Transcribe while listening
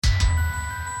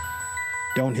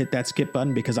don't hit that skip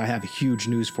button because I have huge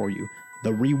news for you.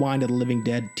 The Rewind of the Living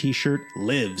Dead t-shirt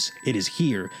lives. It is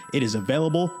here. It is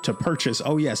available to purchase.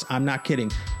 Oh yes, I'm not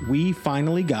kidding. We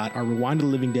finally got our Rewind of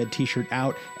the Living Dead t-shirt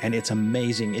out, and it's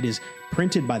amazing. It is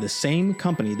printed by the same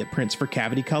company that prints for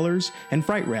Cavity Colors and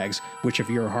Fright Rags, which if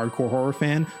you're a hardcore horror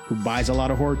fan who buys a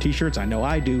lot of horror t-shirts, I know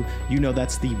I do, you know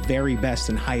that's the very best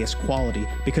and highest quality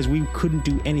because we couldn't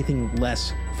do anything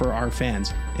less for our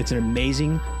fans. It's an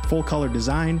amazing full color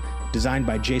design, designed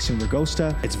by Jason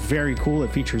Ragosta. It's very cool.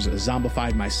 It features a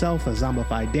zombified myself, a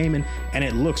zombified Damon, and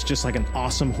it looks just like an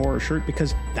awesome horror shirt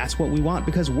because that's what we want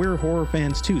because we're horror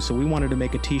fans too. So we wanted to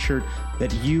make a t-shirt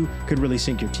that you could really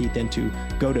sink your teeth into.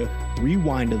 Go to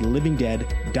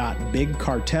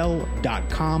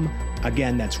rewindofthelivingdead.bigcartel.com.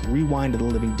 Again, that's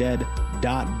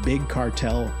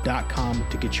rewindofthelivingdead.bigcartel.com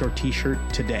to get your t-shirt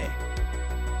today.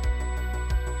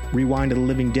 Rewind of the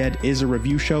Living Dead is a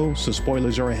review show, so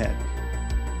spoilers are ahead.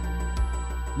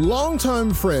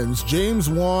 Longtime friends James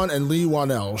Wan and Leigh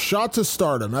Whannell shot to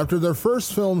stardom after their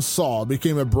first film, Saw,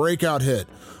 became a breakout hit,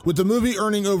 with the movie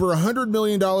earning over $100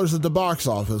 million at the box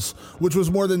office, which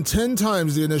was more than 10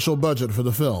 times the initial budget for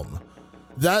the film.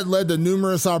 That led to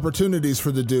numerous opportunities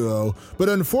for the duo, but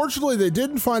unfortunately they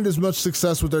didn't find as much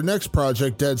success with their next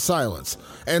project, Dead Silence,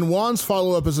 and Wan's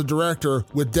follow-up as a director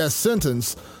with Death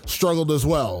Sentence struggled as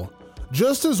well.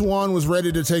 Just as Wan was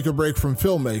ready to take a break from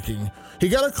filmmaking, he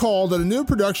got a call that a new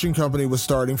production company was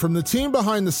starting from the team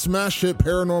behind the smash hit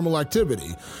Paranormal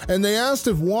Activity, and they asked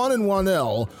if Wan and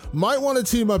Whannell might want to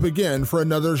team up again for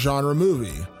another genre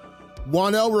movie.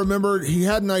 Whannell remembered he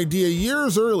had an idea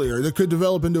years earlier that could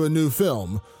develop into a new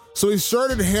film, so he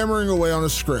started hammering away on a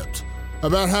script.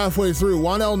 About halfway through,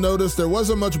 Whannell noticed there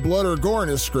wasn't much blood or gore in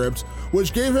his script,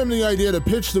 which gave him the idea to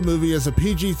pitch the movie as a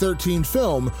PG-13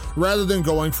 film rather than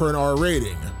going for an R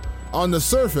rating. On the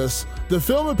surface, the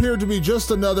film appeared to be just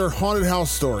another haunted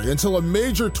house story until a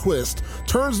major twist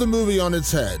turns the movie on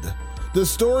its head. The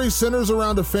story centers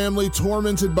around a family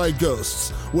tormented by ghosts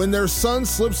when their son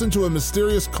slips into a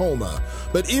mysterious coma,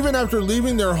 but even after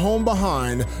leaving their home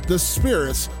behind, the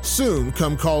spirits soon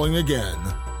come calling again.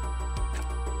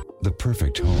 The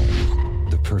perfect home,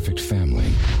 the perfect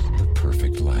family, the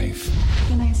perfect life.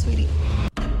 Good night, sweetie.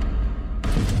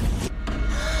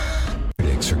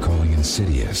 Critics are calling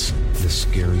Insidious the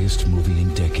scariest movie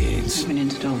in decades. I went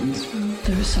into Dalton's room.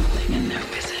 There was something in there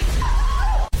with it.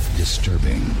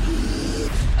 Disturbing.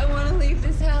 I want to leave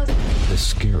this house. The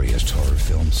scariest horror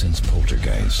film since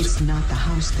Poltergeist. It's not the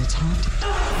house that's haunted.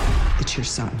 It's your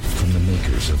son. From the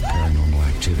makers of Paranormal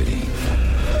Activity.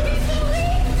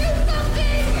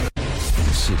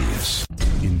 Insidious.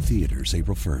 In theaters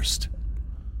April 1st.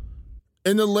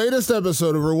 In the latest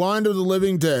episode of Rewind of the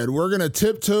Living Dead, we're going to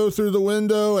tiptoe through the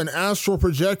window and astral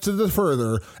project to the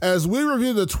further as we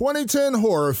review the 2010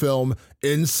 horror film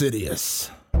Insidious.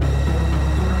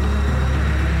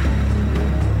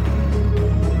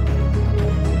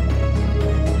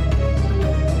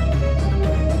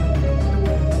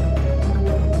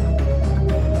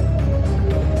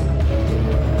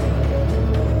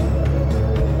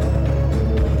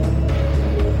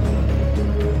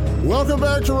 Welcome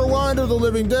back to Rewind of the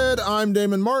Living Dead. I'm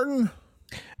Damon Martin.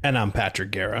 And I'm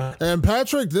Patrick Guerra. And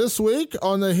Patrick, this week,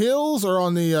 on the heels, or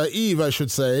on the eve, I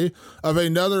should say, of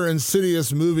another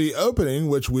Insidious movie opening,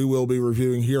 which we will be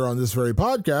reviewing here on this very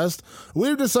podcast,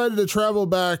 we've decided to travel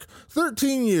back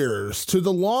 13 years to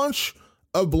the launch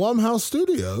of Blumhouse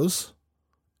Studios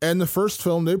and the first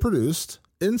film they produced,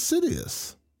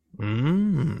 Insidious.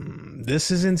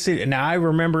 This is Insidious. Now, I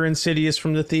remember Insidious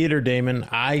from the theater, Damon.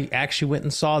 I actually went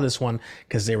and saw this one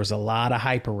because there was a lot of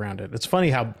hype around it. It's funny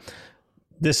how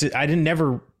this is, I didn't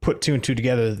never put two and two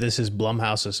together that this is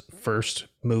Blumhouse's first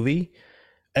movie.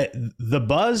 The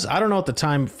buzz, I don't know at the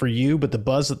time for you, but the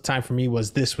buzz at the time for me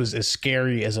was this was as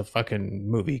scary as a fucking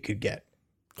movie could get.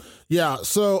 Yeah,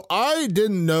 so I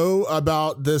didn't know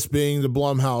about this being the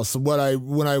Blumhouse.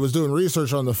 When I was doing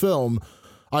research on the film,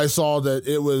 I saw that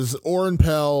it was Oren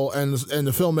Pell and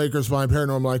the filmmakers behind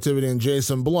Paranormal Activity and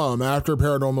Jason Blum. After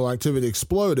Paranormal Activity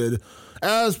exploded,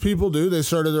 as people do, they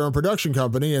started their own production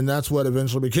company, and that's what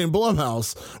eventually became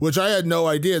Blumhouse, which I had no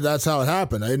idea that's how it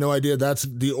happened. I had no idea that's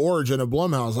the origin of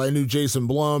Blumhouse. I knew Jason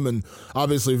Blum and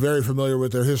obviously very familiar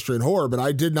with their history in horror, but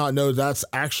I did not know that's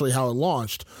actually how it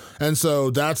launched. And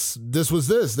so this was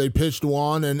this. They pitched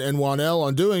Wan and Whannell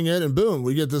on doing it, and boom,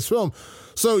 we get this film.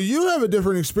 So you have a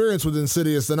different experience with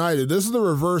Insidious than I do. This is the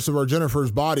reverse of our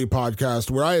Jennifer's Body podcast,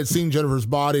 where I had seen Jennifer's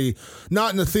Body,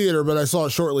 not in the theater, but I saw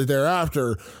it shortly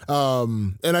thereafter.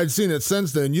 And I'd seen it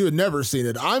since then. You had never seen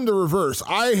it. I'm the reverse.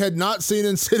 I had not seen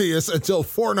Insidious until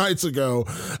 4 nights ago.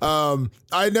 And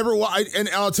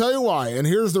I'll tell you why. And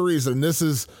here's the reason. This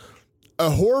is a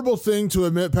horrible thing to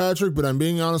admit, Patrick, but I'm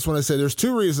being honest when I say there's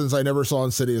 2 reasons I never saw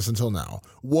Insidious until now.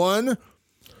 One,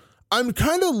 I'm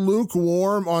kind of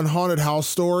lukewarm on haunted house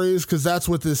stories because that's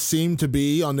what this seemed to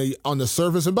be on the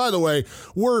surface. And by the way,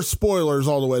 we're spoilers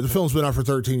all the way. The film's been out for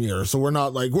 13 years, so we're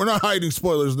not hiding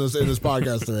spoilers in this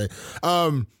podcast today.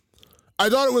 I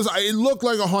thought it looked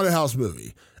like a haunted house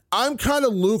movie. I'm kind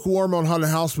of lukewarm on haunted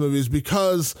house movies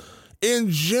because in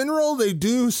general they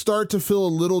do start to feel a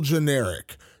little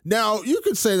generic. Now, you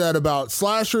could say that about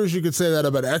slashers, you could say that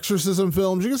about exorcism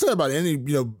films, you could say about any,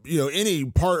 any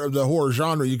part of the horror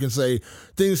genre, you can say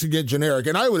things can get generic.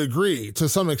 And I would agree to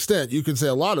some extent, you can say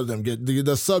a lot of them get, the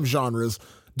subgenres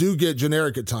do get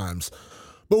generic at times.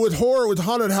 But with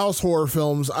haunted house horror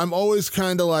films, I'm always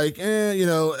kind of like,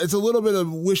 it's a little bit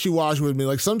of wishy-washy with me.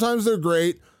 Like sometimes they're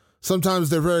great,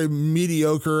 sometimes they're very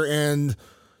mediocre. And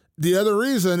the other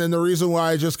reason, and the reason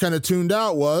why I just kind of tuned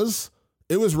out was,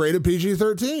 it was rated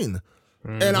PG-13.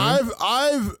 Mm-hmm. And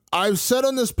I've said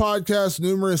on this podcast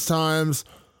numerous times,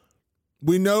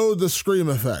 we know the Scream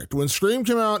effect. When Scream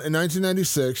came out in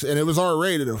 1996, and it was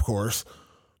R-rated, of course,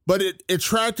 but it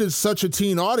attracted such a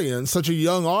teen audience, such a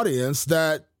young audience,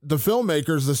 that the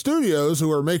filmmakers, the studios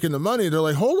who are making the money, they're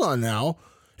like, hold on now.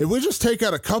 If we just take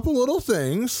out a couple little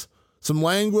things, some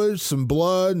language, some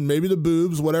blood, maybe the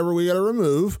boobs, whatever we got to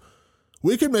remove,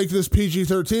 we could make this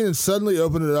PG-13 and suddenly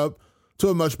open it up to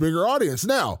a much bigger audience.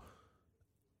 Now,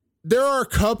 there are a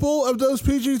couple of those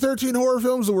PG-13 horror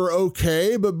films that were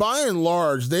okay, but by and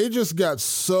large, they just got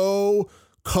so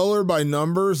color by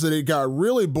numbers that it got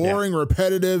really boring,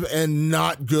 repetitive, and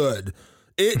not good.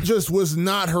 It just was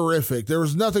not horrific. There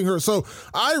was nothing. So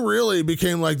I really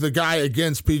became like the guy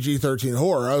against PG-13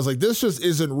 horror. I was like, this just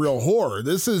isn't real horror.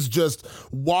 This is just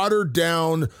watered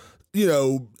down,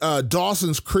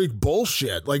 Dawson's Creek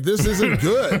bullshit. Like, this isn't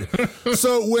good.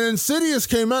 So when Insidious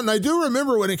came out, and I do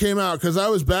remember when it came out because I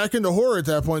was back into horror at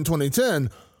that point in 2010,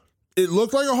 it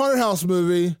looked like a haunted house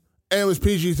movie and it was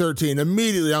PG-13.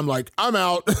 Immediately, I'm like, I'm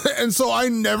out. And so I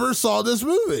never saw this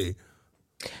movie.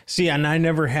 See, and I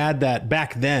never had that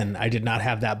back then. I did not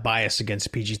have that bias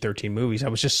against PG-13 movies. I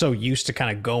was just so used to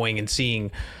kind of going and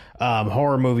seeing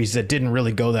horror movies that didn't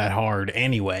really go that hard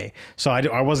anyway. So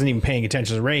I wasn't even paying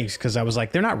attention to the ratings because I was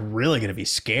like, they're not really going to be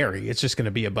scary. It's just going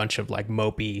to be a bunch of like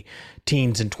mopey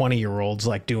teens and 20-year-olds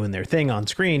like doing their thing on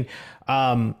screen.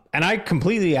 And I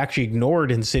completely actually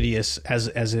ignored Insidious as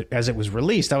it was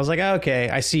released. I was like, oh, okay,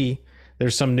 I see.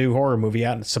 There's some new horror movie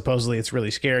out and supposedly it's really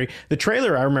scary. The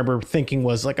trailer I remember thinking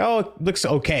was like, oh, it looks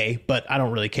okay, but I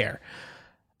don't really care.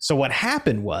 So what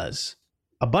happened was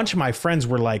a bunch of my friends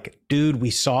were like, dude,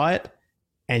 we saw it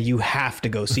and you have to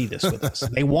go see this with us.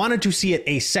 They wanted to see it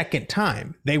a second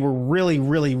time. They were really,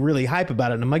 really, really hype about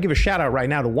it. And I'm going to give a shout out right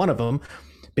now to one of them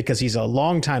because he's a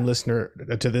longtime listener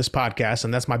to this podcast,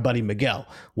 and that's my buddy Miguel.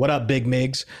 What up, Big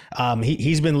Migs?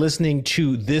 He's been listening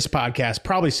to this podcast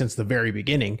probably since the very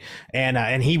beginning,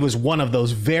 and he was one of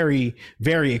those very,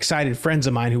 very excited friends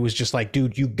of mine who was just like,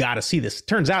 dude, you got to see this.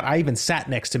 Turns out I even sat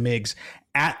next to Migs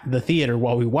at the theater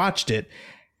while we watched it,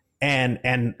 and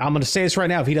I'm going to say this right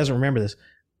now if he doesn't remember this.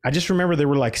 I just remember there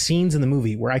were like scenes in the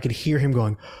movie where I could hear him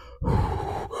going,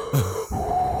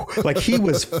 like he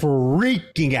was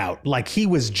freaking out, like he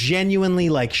was genuinely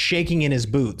like shaking in his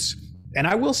boots. And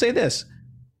I will say this,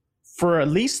 for at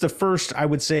least the first, I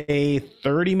would say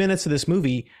 30 minutes of this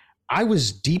movie, I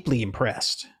was deeply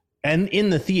impressed. And in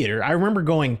the theater, I remember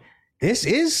going, this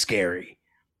is scary.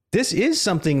 This is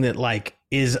something that like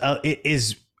is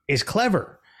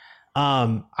clever.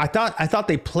 I thought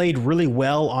they played really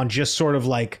well on just sort of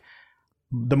like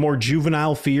the more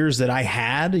juvenile fears that I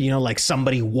had, like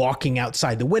somebody walking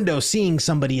outside the window, seeing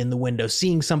somebody in the window,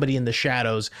 seeing somebody in the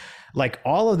shadows, like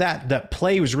all of that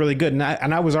play was really good. And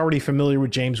I was already familiar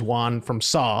with James Wan from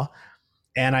Saw,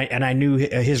 and I knew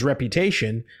his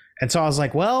reputation. And so I was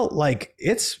like, well, like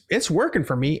it's working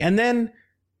for me. And then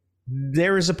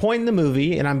there is a point in the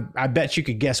movie, and I bet you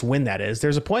could guess when that is.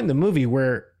 There's a point in the movie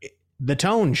where the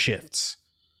tone shifts.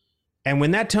 And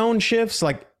when that tone shifts,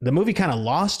 like the movie kind of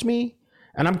lost me.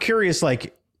 And I'm curious,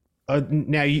 like,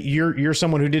 now you're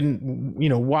someone who didn't,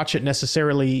 watch it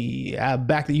necessarily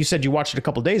back. You said you watched it a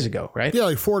couple days ago, right? Yeah,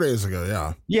 like 4 days ago.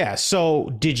 Yeah. Yeah. So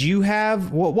did you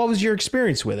have, what was your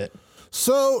experience with it?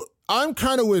 So I'm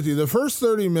kind of with you. The first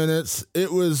 30 minutes,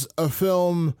 it was a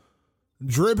film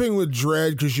dripping with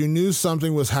dread because you knew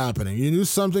something was happening. You knew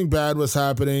something bad was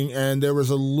happening, and there was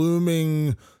a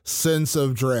looming sense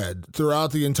of dread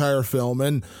throughout the entire film.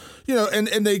 And, you know, and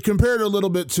they compared it a little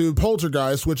bit to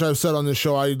Poltergeist, which I've said on this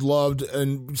show I loved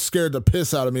and scared the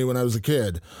piss out of me when I was a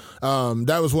kid.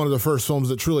 That was one of the first films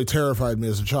that truly terrified me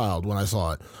as a child when I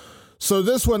saw it. So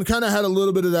this one kind of had a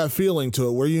little bit of that feeling to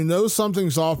it, where you know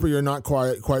something's off, but you're not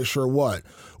quite sure what.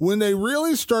 When they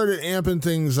really started amping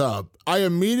things up, I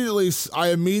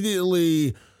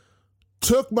immediately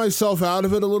took myself out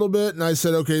of it a little bit, and I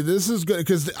said, okay, this is good,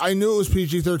 because I knew it was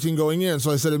PG-13 going in,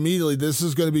 so I said immediately, this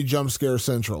is going to be jump scare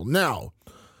central. Now,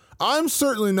 I'm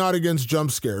certainly not against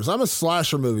jump scares. I'm a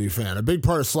slasher movie fan. A big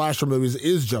part of slasher movies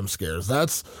is jump scares.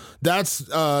 That's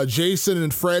Jason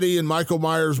and Freddy and Michael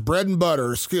Myers' bread and butter.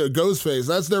 Ghostface,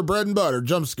 that's their bread and butter,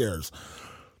 jump scares.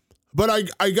 But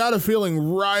I got a feeling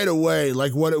right away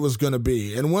like what it was going to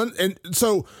be. And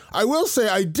so I will say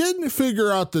I didn't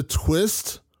figure out the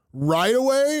twist right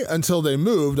away until they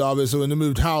moved. Obviously, when they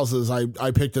moved houses, I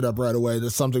picked it up right away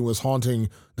that something was haunting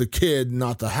the kid,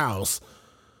 not the house.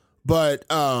 But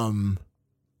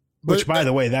which, by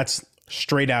the way, that's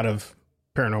straight out of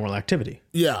Paranormal Activity.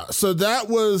 Yeah. So that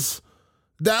was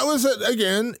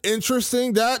again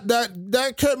interesting.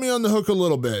 That kept me on the hook a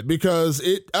little bit, because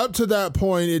it up to that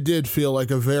point it did feel like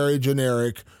a very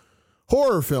generic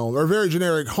horror film or very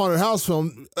generic haunted house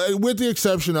film, with the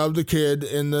exception of the kid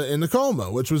in the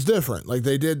coma, which was different. Like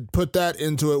they did put that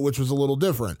into it, which was a little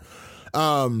different.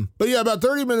 But yeah, about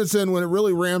 30 minutes in, when it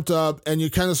really ramped up and you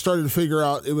kind of started to figure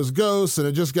out it was ghosts and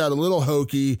it just got a little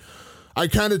hokey, I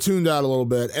kind of tuned out a little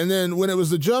bit. And then when it was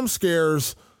the jump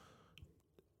scares,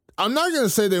 I'm not going to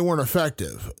say they weren't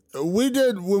effective.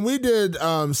 When we did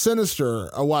Sinister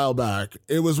a while back,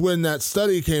 it was when that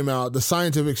study came out, the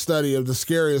scientific study of the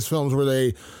scariest films, where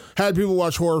they had people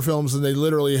watch horror films and they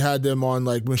literally had them on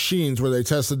like machines where they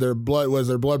tested their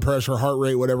blood pressure, heart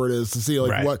rate, whatever it is, to see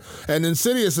like what. And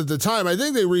Insidious at the time, I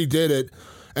think they redid it.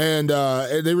 And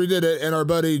and our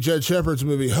buddy Jed Shepard's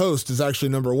movie Host is actually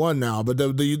number one now. But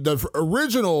the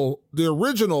original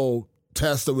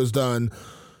test that was done,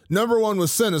 number one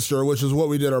was Sinister, which is what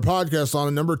we did our podcast on.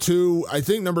 And number two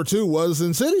was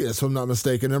Insidious, if I'm not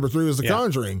mistaken. Number three was The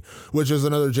Conjuring, which is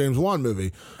another James Wan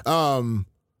movie.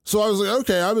 So I was like,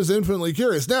 okay, I was infinitely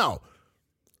curious. Now,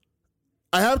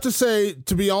 I have to say,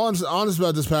 to be honest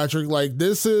about this, Patrick, like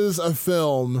this is a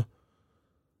film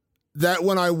that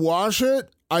when I watch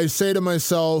it, I say to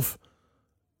myself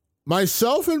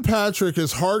and Patrick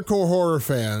as hardcore horror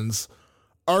fans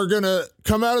are going to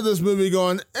come out of this movie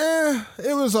going,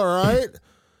 it was all right.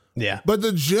 Yeah. But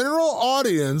the general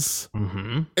audience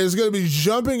is going to be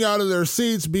jumping out of their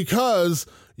seats, because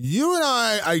you and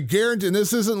I guarantee, and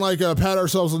this isn't like a pat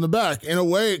ourselves on the back. In a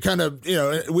way, it kind of,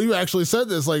 we've actually said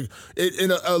this, like it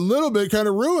in a little bit kind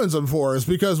of ruins them for us,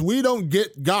 because we don't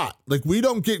get got. Like we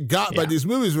don't get got by these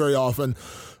movies very often.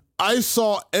 I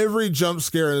saw every jump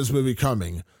scare in this movie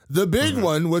coming. The big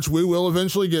one, which we will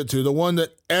eventually get to, the one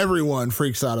that everyone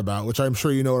freaks out about, which I'm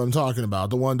sure you know what I'm talking about.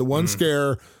 The one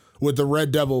scare with the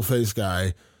red devil face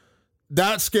guy.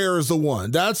 That scare is the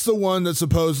one. That's the one that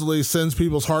supposedly sends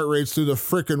people's heart rates through the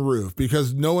frickin' roof,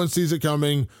 because no one sees it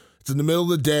coming. It's in the middle of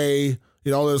the day,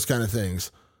 all those kind of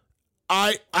things.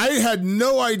 I had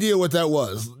no idea what that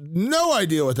was. No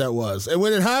idea what that was. And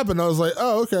when it happened, I was like,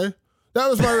 oh, okay. That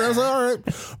was I was like, all right.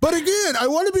 But again, I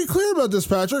want to be clear about this,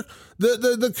 Patrick.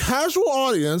 The casual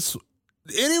audience,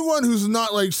 anyone who's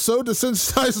not like so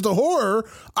desensitized to horror,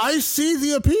 I see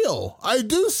the appeal. I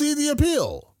do see the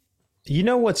appeal. You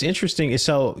know what's interesting is,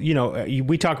 so,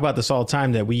 we talk about this all the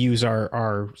time, that we use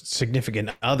our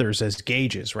significant others as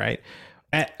gauges, right?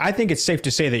 And I think it's safe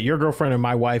to say that your girlfriend and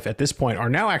my wife at this point are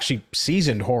now actually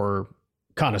seasoned horror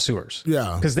connoisseurs.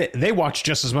 Yeah. Because they watch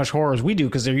just as much horror as we do,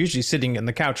 because they're usually sitting in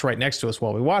the couch right next to us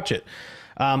while we watch it.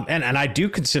 And I do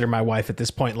consider my wife at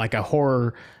this point like a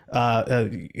horror,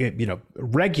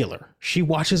 regular. She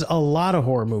watches a lot of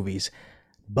horror movies,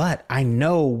 but I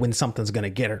know when something's going to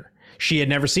get her. She had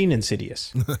never seen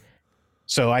Insidious.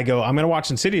 So I go, I'm going to watch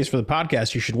Insidious for the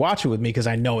podcast. You should watch it with me, because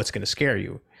I know it's going to scare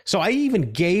you. So I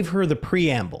even gave her the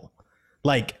preamble.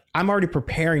 Like, I'm already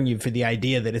preparing you for the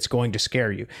idea that it's going to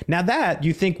scare you. Now that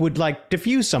you think would like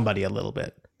diffuse somebody a little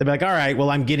bit. They'd be like, all right,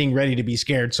 well, I'm getting ready to be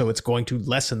scared, so it's going to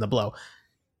lessen the blow.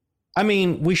 I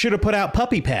mean, we should have put out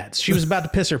puppy pads. She was about to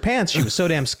piss her pants. She was so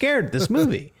damn scared at this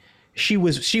movie. She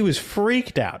was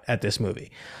freaked out at this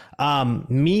movie.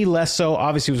 Me less so.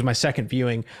 Obviously, it was my second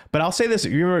viewing. But I'll say this: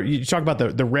 you talk about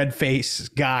the red face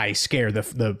guy scare,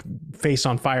 the face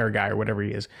on fire guy or whatever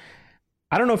he is.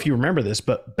 I don't know if you remember this,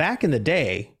 but back in the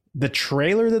day, the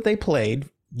trailer that they played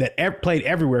that played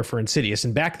everywhere for Insidious.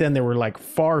 And back then there were like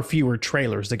far fewer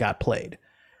trailers that got played.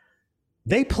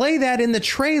 They play that in the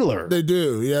trailer. They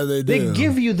do. Yeah, they do. They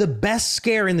give you the best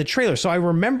scare in the trailer. So I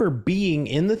remember being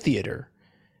in the theater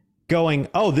going,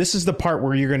 oh, this is the part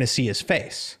where you're going to see his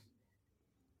face.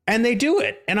 And they do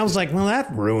it. And I was like, well,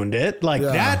 that ruined it. Like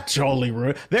that totally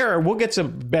ruined it. We'll get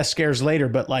some best scares later,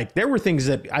 but like there were things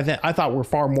that I thought were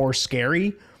far more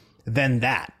scary than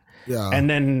that. Yeah. And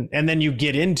then you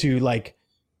get into like,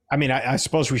 I mean, I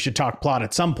suppose we should talk plot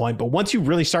at some point, but once you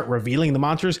really start revealing the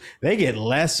monsters, they get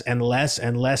less and less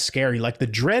and less scary. Like the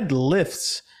dread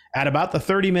lifts at about the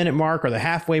 30-minute mark or the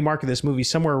halfway mark of this movie,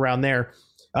 somewhere around there.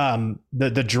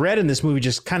 The dread in this movie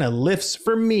just kind of lifts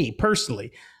for me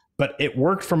personally, but it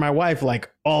worked for my wife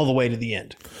like all the way to the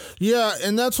end. Yeah,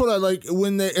 and that's what I like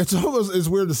when it's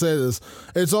weird to say this.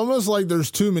 It's almost like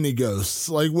there's too many ghosts.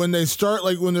 Like when they start,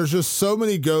 like when there's just so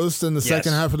many ghosts in the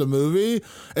second half of the movie,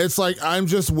 it's like I'm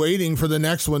just waiting for the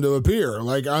next one to appear.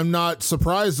 Like I'm not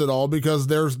surprised at all because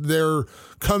they're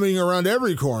coming around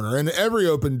every corner and every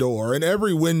open door and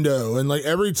every window. And like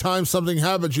every time something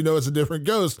happens, you know, it's a different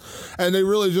ghost. And they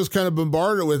really just kind of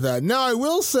bombard it with that. Now I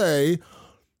will say,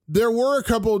 there were a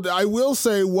couple, I will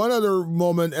say one other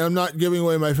moment, and I'm not giving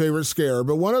away my favorite scare,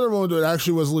 but one other moment that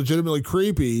actually was legitimately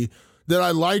creepy that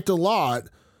I liked a lot,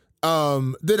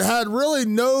 that had really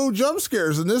no jump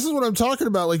scares. And this is what I'm talking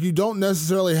about. Like you don't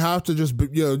necessarily have to just,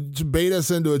 to bait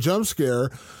us into a jump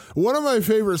scare. One of my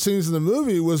favorite scenes in the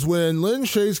movie was when Lynn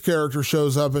Shay's character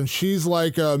shows up and she's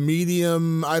like a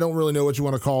medium, I don't really know what you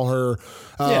want to call her.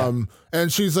 And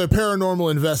she's a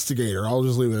paranormal investigator. I'll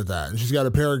just leave it at that. And she's got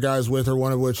a pair of guys with her,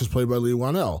 one of which is played by Lee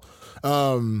Wanell.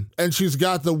 And she's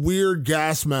got the weird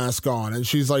gas mask on and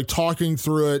she's like talking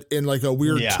through it in like a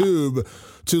weird tube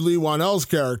to Lee Wanell's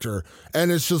character. And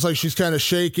it's just like she's kind of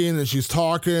shaking and she's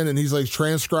talking and he's like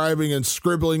transcribing and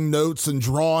scribbling notes and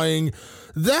drawing.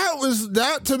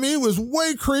 That to me was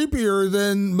way creepier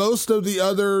than most of the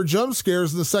other jump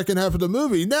scares in the second half of the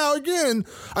movie. Now, again,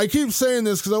 I keep saying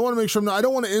this because I want to make sure I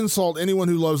don't want to insult anyone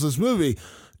who loves this movie.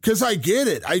 Because I get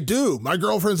it. I do. My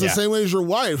girlfriend's the same way as your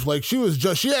wife. Like she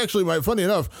actually, funny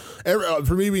enough,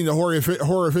 for me being the horror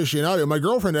aficionado, my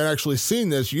girlfriend had actually seen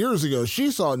this years ago. She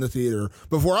saw it in the theater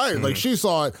before like she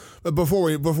saw it before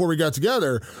we got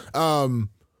together.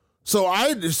 So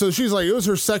she's like, it was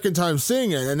her second time seeing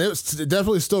it, and it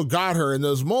definitely still got her in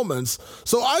those moments.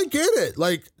 So I get it.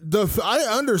 Like I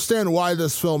understand why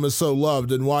this film is so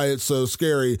loved and why it's so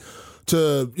scary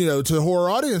to horror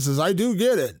audiences. I do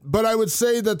get it. But I would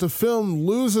say that the film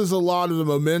loses a lot of the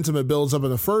momentum it builds up in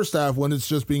the first half when it's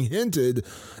just being hinted.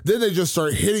 Then they just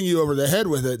start hitting you over the head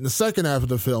with it in the second half of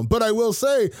the film. But I will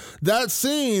say that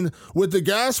scene with the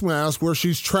gas mask where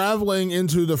she's traveling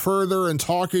into the further and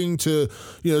talking to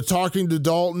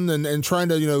Dalton and trying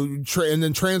to, and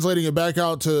then translating it back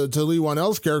out to Lee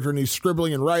Wanell's character, and he's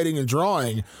scribbling and writing and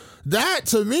drawing. That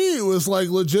to me was like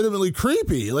legitimately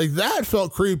creepy. Like that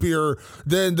felt creepier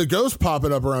than the ghost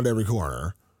popping up around every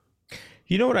corner.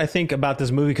 You know what I think about this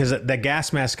movie? Because the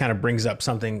gas mask kind of brings up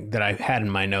something that I had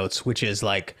in my notes, which is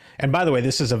like, and by the way,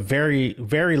 this is a very,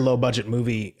 very low budget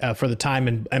movie for the time.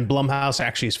 And Blumhouse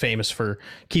actually is famous for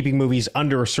keeping movies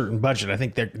under a certain budget. I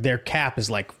think their cap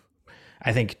is like,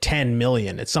 I think 10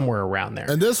 million. It's somewhere around there.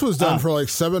 And this was done for like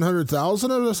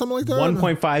 700,000 or something like that?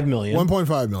 1.5 million.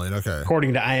 1.5 million. Okay.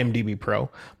 According to IMDb Pro.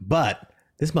 But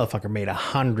this motherfucker made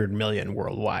 100 million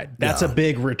worldwide. That's a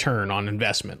big return on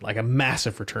investment, like a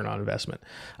massive return on investment.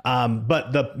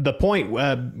 But the point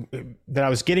that I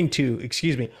was getting to,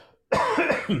 excuse me,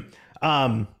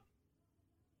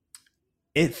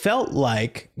 it felt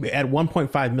like at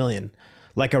 1.5 million,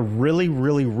 like a really,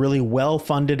 really, really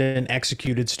well-funded and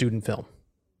executed student film.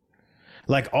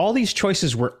 Like all these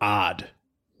choices were odd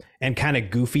and kind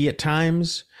of goofy at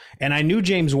times. And I knew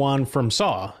James Wan from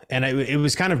Saw, and it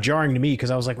was kind of jarring to me because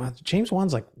I was like, well, James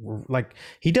Wan's like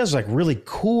he does like really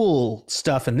cool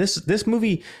stuff. And this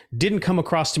movie didn't come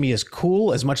across to me as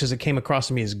cool as much as it came across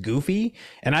to me as goofy.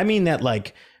 And I mean that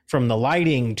like from the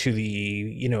lighting to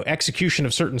the, execution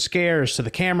of certain scares to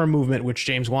the camera movement, which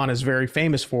James Wan is very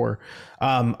famous for.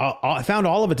 I found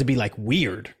all of it to be like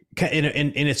weird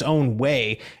in its own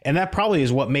way. And that probably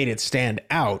is what made it stand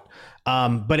out.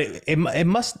 But there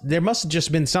must have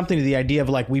just been something to the idea of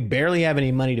like, we barely have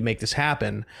any money to make this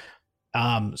happen.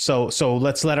 So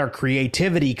let's let our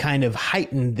creativity kind of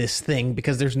heighten this thing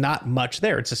because there's not much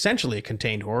there. It's essentially a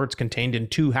contained horror. It's contained in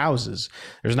two houses.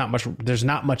 There's not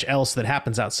much else that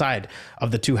happens outside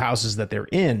of the two houses that they're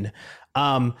in.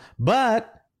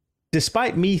 But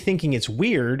despite me thinking it's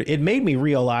weird, it made me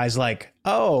realize like,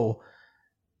 oh,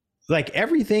 like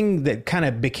everything that kind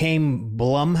of became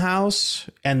Blumhouse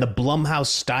and the Blumhouse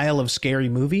style of scary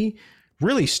movie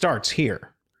really starts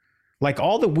here. Like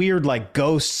all the weird like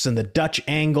ghosts and the Dutch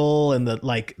angle and the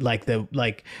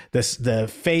the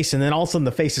face, and then all of a sudden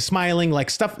the face is smiling, like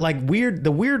stuff like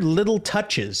the weird little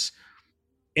touches.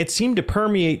 It seemed to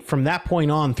permeate from that point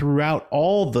on throughout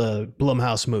all the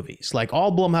Blumhouse movies. Like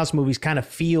all Blumhouse movies kind of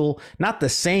feel not the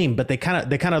same, but they kind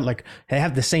of like they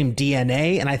have the same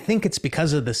DNA. And I think it's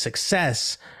because of the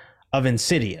success of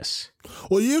Insidious.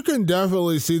 Well, you can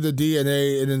definitely see the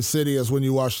DNA in Insidious when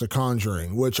you watch The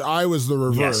Conjuring, which I was the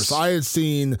reverse. Yes. I had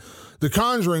seen The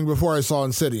Conjuring before I saw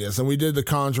Insidious, and we did The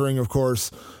Conjuring, of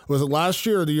course. Was it last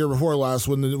year or the year before last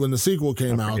when the sequel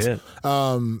came out?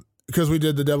 Because we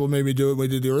did The Devil Made Me Do It, we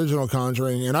did the original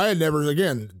Conjuring, and I had never,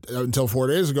 again, until 4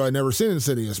 days ago, I'd never seen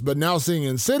Insidious. But now seeing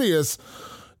Insidious,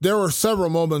 there were several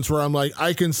moments where I'm like,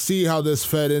 I can see how this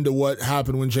fed into what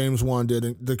happened when James Wan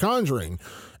did The Conjuring.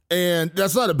 And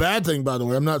that's not a bad thing, by the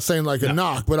way. I'm not saying like a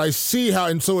knock, but I see how,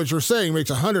 and so what you're saying makes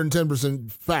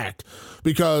 110% fact,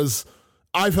 because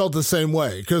I felt the same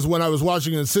way. Because when I was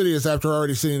watching Insidious after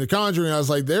already seeing The Conjuring, I was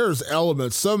like, there's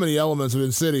elements, so many elements of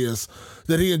Insidious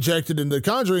that he injected into The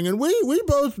Conjuring. And we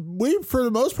both, for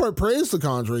the most part, praised The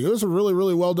Conjuring. It was a really,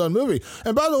 really well done movie.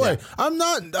 And by the way, I'm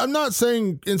not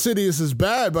saying Insidious is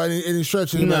bad by any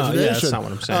stretch of the imagination. Yeah, that's not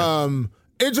what I'm saying.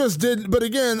 It just didn't. But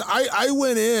again, I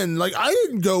went in like I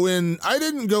didn't go in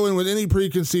with any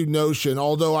preconceived notion.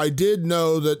 Although I did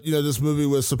know that this movie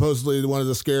was supposedly one of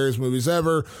the scariest movies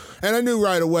ever, and I knew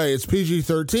right away it's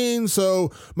PG-13.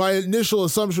 So my initial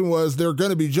assumption was there are going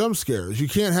to be jump scares. You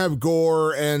can't have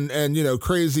gore and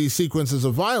crazy sequences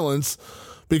of violence,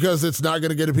 because it's not going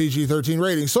to get a PG-13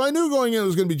 rating. So I knew going in it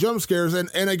was going to be jump scares. And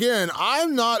again,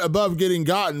 I'm not above getting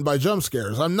gotten by jump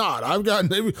scares. I'm not.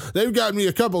 They've gotten me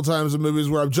a couple times in movies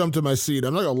where I've jumped in my seat.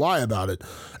 I'm not going to lie about it.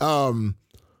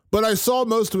 But I saw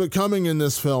most of it coming in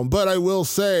this film. But I will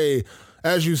say,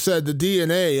 as you said, the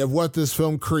DNA of what this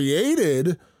film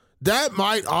created, that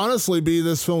might honestly be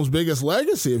this film's biggest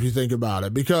legacy if you think about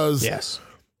it. Because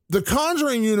the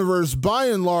Conjuring universe, by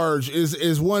and large,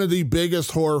 is one of the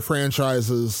biggest horror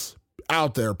franchises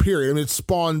out there, period. I mean, it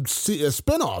spawned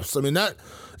spinoffs. I mean,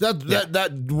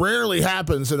 that rarely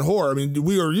happens in horror. I mean,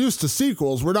 we are used to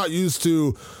sequels. We're not used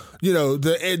to,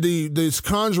 this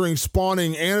Conjuring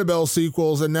spawning Annabelle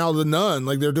sequels and now The Nun.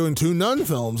 Like, they're doing 2 Nun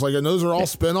films. Like, and those are all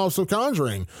spinoffs of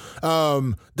Conjuring.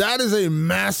 That is a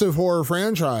massive horror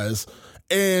franchise.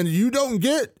 And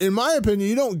in my opinion,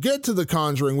 you don't get to The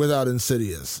Conjuring without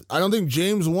Insidious. I don't think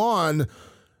James Wan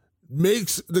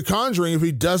makes The Conjuring if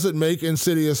he doesn't make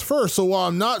Insidious first. So while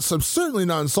I'm certainly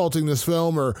not insulting this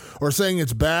film or saying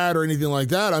it's bad or anything like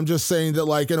that, I'm just saying that,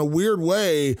 like, in a weird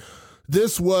way,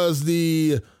 this was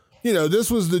the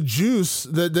juice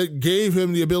that gave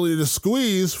him the ability to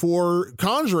squeeze for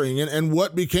Conjuring and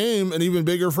what became an even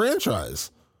bigger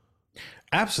franchise.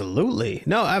 Absolutely.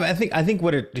 No, I think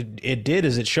what it did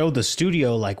is it showed the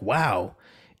studio like, wow,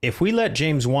 if we let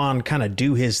James Wan kind of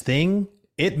do his thing,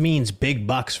 it means big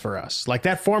bucks for us. Like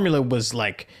that formula was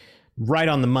like right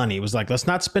on the money. It was like, let's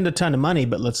not spend a ton of money,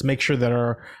 but let's make sure that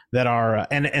our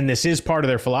and this is part of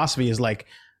their philosophy is like,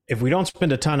 if we don't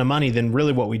spend a ton of money, then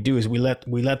really what we do is we let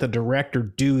the director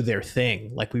do their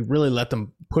thing. Like we really let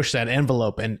them push that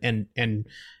envelope and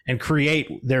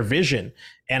create their vision.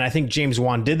 And I think James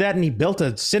Wan did that, and he built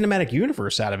a cinematic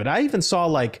universe out of it. I even saw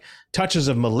like touches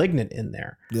of Malignant in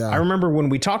there. Yeah. I remember when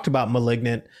we talked about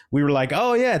Malignant, we were like,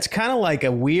 oh yeah, it's kind of like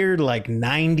a weird like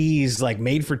 90s like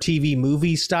made for TV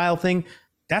movie style thing.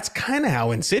 That's kind of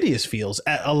how Insidious feels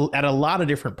at a lot of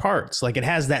different parts. Like it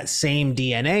has that same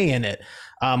DNA in it,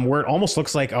 where it almost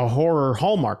looks like a horror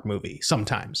Hallmark movie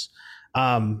sometimes.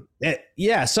 So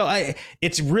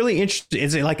it's really interesting.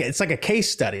 It's like a case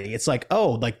study. It's like,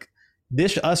 oh, like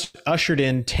this ushered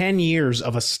in 10 years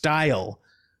of a style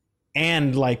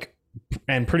and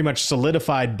pretty much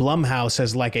solidified Blumhouse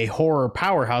as like a horror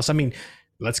powerhouse. I mean,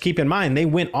 let's keep in mind, they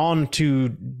went on to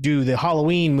do the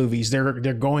Halloween movies. They're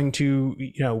going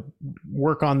to,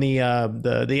 work on the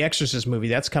Exorcist movie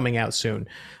that's coming out soon,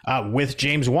 with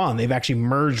James Wan. They've actually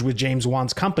merged with James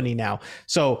Wan's company now.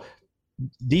 So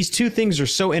these two things are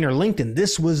so interlinked, and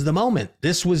this was the moment.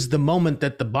 This was the moment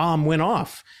that the bomb went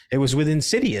off. It was with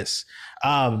Insidious.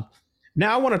 Now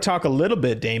I want to talk a little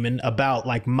bit, Damon, about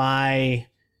like my,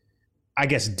 I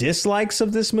guess, dislikes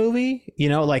of this movie.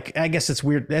 I guess it's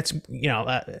weird. That's,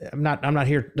 I'm not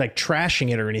here like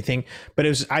trashing it or anything, but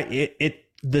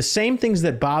the same things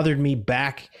that bothered me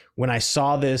back when I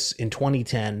saw this in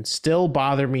 2010 still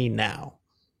bother me now.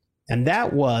 And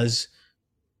that was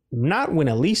not when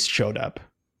Elise showed up,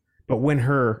 but when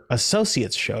her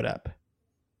associates showed up.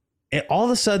 all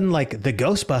of a sudden, like the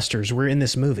Ghostbusters were in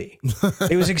this movie.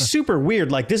 It was like super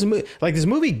weird. Like this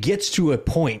movie gets to a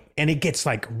point and it gets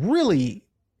like really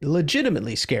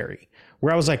legitimately scary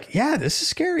where I was like, yeah, this is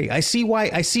scary. I see why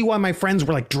my friends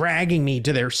were like dragging me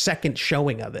to their second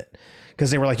showing of it.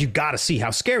 Cause they were like, you got to see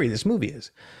how scary this movie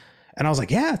is. And I was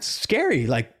like, yeah, it's scary.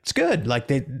 Like it's good. Like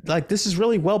this is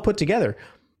really well put together.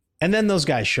 And then those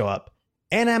guys show up.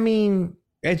 And I mean,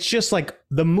 it's just like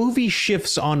the movie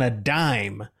shifts on a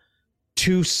dime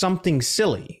to something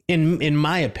silly, in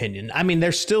my opinion. I mean,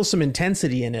 there's still some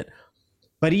intensity in it,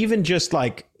 but even just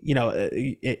like, you know,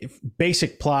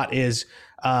 basic plot is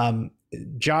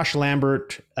Josh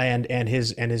Lambert and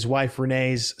his wife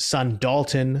Renee's son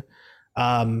Dalton.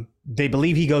 They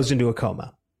believe he goes into a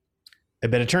coma,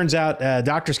 but it turns out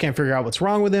doctors can't figure out what's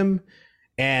wrong with him,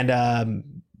 and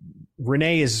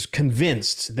Renee is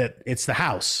convinced that it's the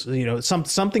house. You know,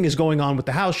 something is going on with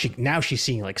the house. She's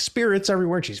seeing like spirits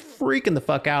everywhere. She's freaking the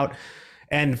fuck out.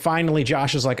 And finally,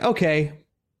 Josh is like, okay,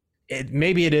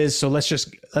 maybe it is. So let's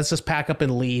just pack up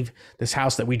and leave this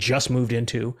house that we just moved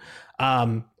into.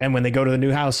 And when they go to the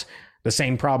new house, the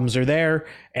same problems are there.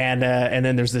 And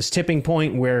then there's this tipping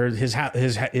point where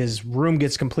his room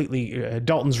gets completely,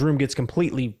 Dalton's room gets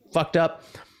completely fucked up.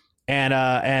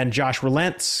 And Josh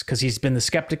relents because he's been the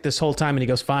skeptic this whole time, and he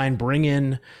goes, fine, bring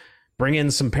in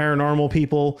some paranormal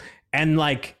people. And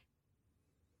like,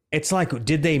 it's like,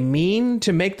 did they mean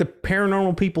to make the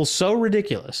paranormal people so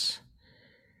ridiculous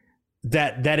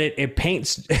that it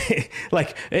paints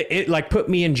like it like put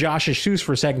me in Josh's shoes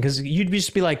for a second? Because you'd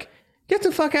just be like, get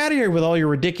the fuck out of here with all your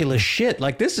ridiculous shit.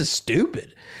 Like, this is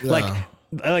stupid. Yeah.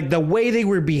 Like the way they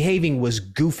were behaving was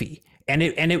goofy. And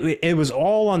it was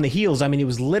all on the heels. I mean, it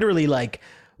was literally like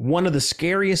one of the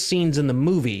scariest scenes in the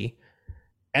movie,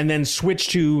 and then switch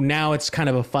to now it's kind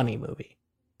of a funny movie.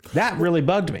 That really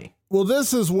bugged me. Well,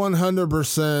 this is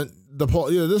 100%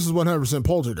 this is 100%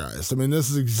 Poltergeist. I mean, this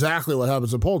is exactly what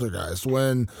happens in Poltergeist.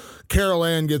 When Carol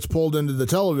Ann gets pulled into the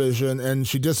television and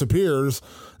she disappears,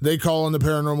 they call in the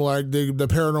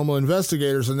paranormal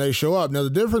investigators, and they show up. Now, the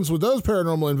difference with those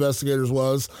paranormal investigators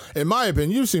was, in my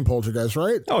opinion, you've seen Poltergeist,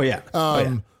 right? Oh yeah.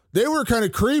 They were kind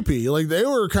of creepy. Like they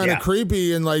were kind of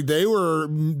creepy, and like they were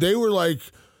like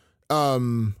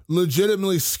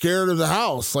legitimately scared of the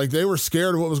house. Like they were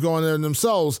scared of what was going on there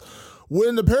themselves.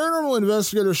 When the paranormal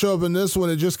investigators show up in this one,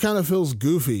 it just kind of feels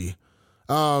goofy.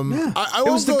 It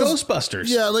was the Ghostbusters.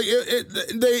 Yeah, like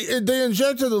they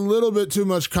injected a little bit too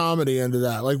much comedy into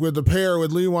that. Like with the pair,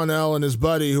 with Lee Wanell and his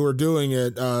buddy who were doing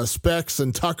it, Specs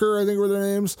and Tucker, I think were their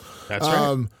names. That's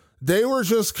right. They were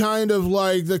just kind of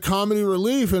like the comedy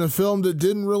relief in a film that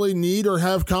didn't really need or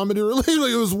have comedy relief.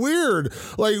 Like, it was weird.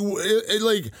 Like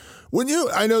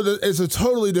I know that it's a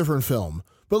totally different film,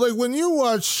 but like when you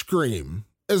watch Scream,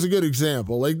 is a good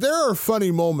example. Like there are funny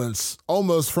moments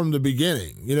almost from the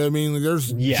beginning. You know what I mean? Like,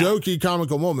 there's jokey,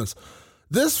 comical moments.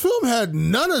 This film had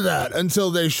none of that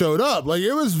until they showed up. Like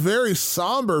it was very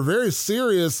somber, very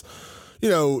serious. You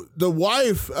know, the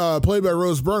wife played by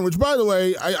Rose Byrne, which, by the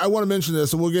way, I want to mention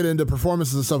this, and we'll get into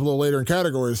performances and stuff a little later in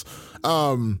categories.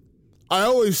 I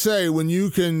always say when you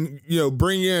can,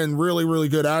 bring in really, really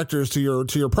good actors to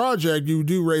your project, you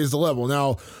do raise the level.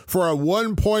 Now, for a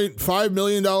 $1.5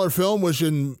 million film, which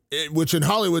in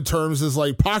Hollywood terms is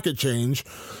like pocket change,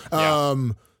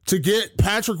 to get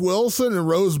Patrick Wilson and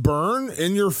Rose Byrne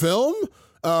in your film,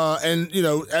 and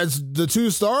as the two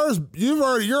stars, you're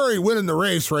already winning the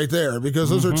race right there, because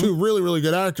those are two really, really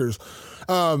good actors.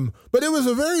 But it was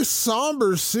a very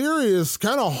somber, serious,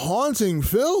 kind of haunting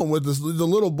film with the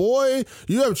little boy.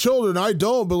 You have children, I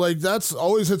don't, but like that's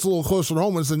always hits a little closer to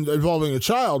home when it's involving a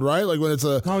child, right? Like when it's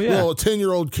a little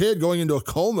 10-year-old kid going into a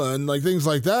coma and like things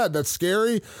like that. That's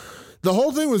scary. The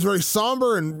whole thing was very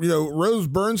somber, and Rose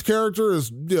Byrne's character is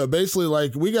basically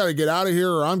like, we got to get out of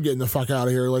here, or I'm getting the fuck out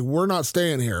of here. Like, we're not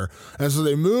staying here. And so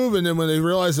they move, and then when they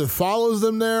realize it follows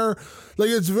them there, like,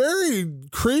 it's very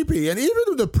creepy. And even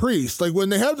with the priest, like when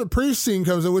they have the priest scene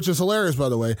comes in, which is hilarious, by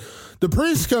the way, the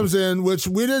priest comes in, which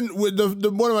we didn't.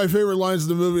 One of my favorite lines of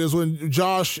the movie is when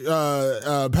Josh,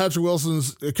 Patrick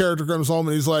Wilson's character, comes home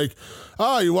and he's like,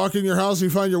 you walk in your house,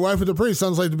 you find your wife with the priest.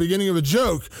 Sounds like the beginning of a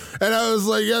joke. And I was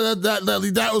like, yeah,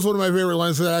 that was one of my favorite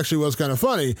lines. So that actually was kind of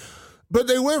funny. But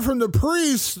they went from the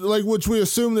priest, like, which we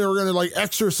assumed they were going to like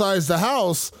exorcise the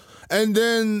house, and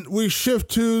then we shift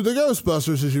to the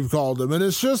Ghostbusters, as you've called them. And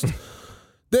it's just,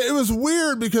 it was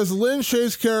weird because Lin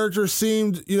Shaye's character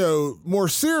seemed, more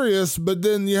serious, but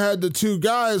then you had the two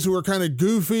guys who were kind of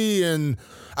goofy, and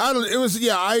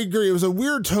I agree. It was a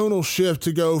weird tonal shift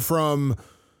to go from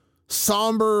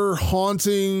somber,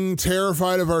 haunting,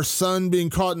 terrified of our son being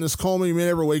caught in this coma you may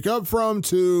never wake up from,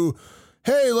 to,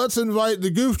 hey, let's invite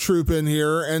the goof troop in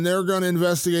here and they're going to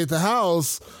investigate the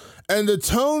house. And the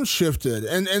tone shifted.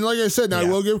 And like I said, now I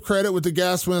will give credit with the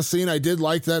gas mask scene. I did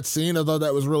like that scene. I thought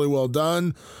that was really well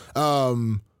done.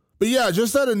 But yeah,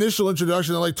 just that initial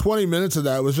introduction, like 20 minutes of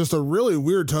that was just a really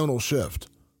weird tonal shift.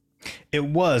 It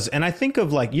was. And I think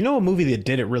of like, a movie that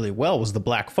did it really well was The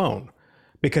Black Phone,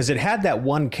 because it had that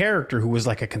one character who was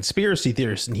like a conspiracy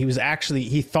theorist. And he was actually,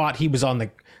 he thought he was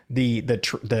on he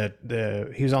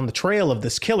was on the trail of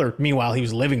this killer. Meanwhile, he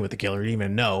was living with the killer. He didn't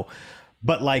even know.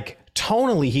 But like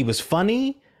tonally, he was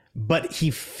funny, but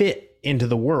he fit into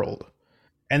the world.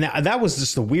 And that was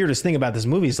just the weirdest thing about this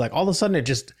movie. Is like all of a sudden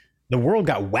the world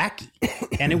got wacky,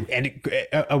 and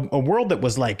a world that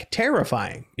was like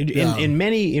terrifying in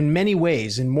many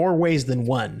ways, in more ways than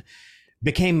one,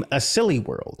 became a silly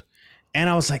world. And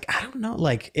I was like, I don't know,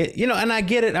 like it, and I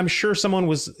get it. I'm sure someone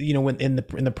was, when in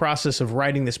the process of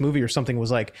writing this movie or something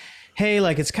was like, hey,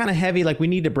 like it's kind of heavy. Like we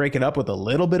need to break it up with a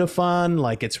little bit of fun.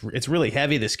 Like it's really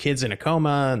heavy. This kid's in a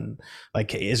coma, and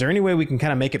like, is there any way we can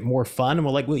kind of make it more fun? And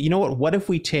we're like, well, you know what? What if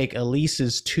we take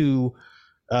Elise's two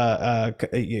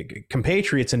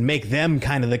compatriots and make them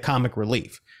kind of the comic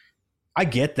relief? I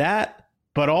get that,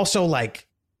 but also like,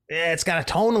 it's got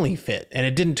to tonally fit, and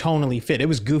it didn't tonally fit. It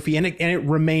was goofy, and it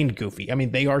remained goofy. I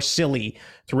mean, they are silly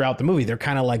throughout the movie. They're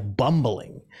kind of like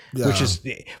bumbling,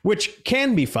 which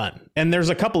can be fun. And there's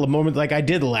a couple of moments like I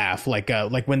did laugh, like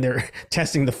when they're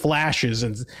testing the flashes,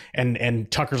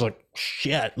 and Tucker's like,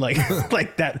 shit, like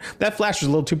like that flash was a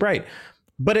little too bright.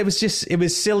 But it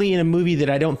was silly in a movie that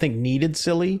I don't think needed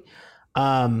silly.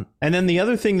 And then the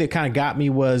other thing that kind of got me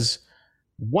was,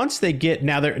 once they get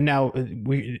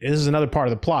this is another part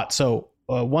of the plot. So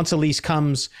once Elise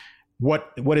comes,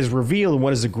 what is revealed and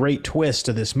what is a great twist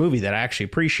to this movie that I actually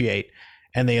appreciate,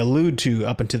 and they allude to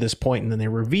up until this point, and then they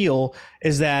reveal,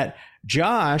 is that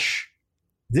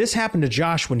this happened to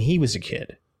Josh when he was a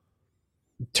kid.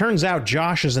 Turns out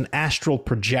Josh is an astral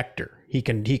projector. He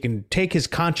can take his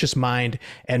conscious mind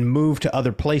and move to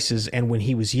other places. And when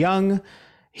he was young,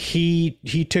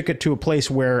 he took it to a place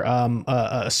where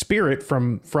a spirit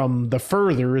from the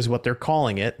further is what they're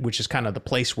calling it, which is kind of the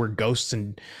place where ghosts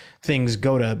and things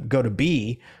go to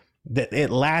be, that it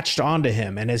latched onto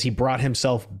him. And as he brought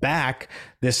himself back,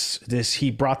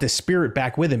 he brought this spirit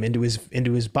back with him into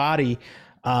his body.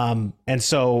 And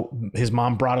so his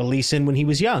mom brought Elise in when he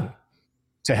was young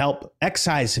to help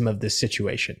excise him of this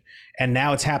situation. And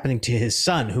now it's happening to his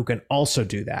son, who can also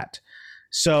do that.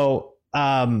 So,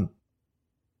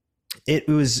 It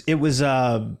was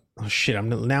oh shit, I'm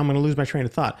going to lose my train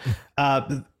of thought.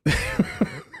 I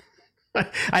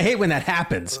hate when that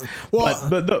happens.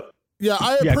 Well,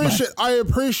 I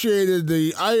appreciated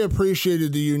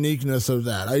the uniqueness of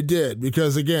that. I did,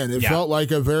 because again, it felt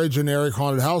like a very generic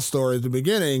haunted house story at the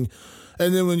beginning.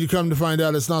 And then when you come to find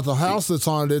out it's not the house that's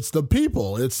haunted, it's the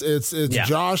people. It's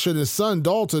Josh and his son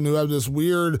Dalton, who have this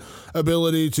weird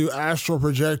ability to astral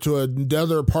project to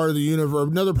another part of the universe,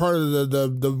 another part of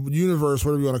the universe,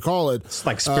 whatever you want to call it. It's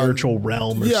like spiritual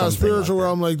realm or something. Yeah, spiritual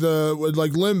realm, like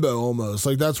limbo almost.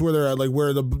 Like that's where they're at, like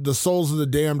where the souls of the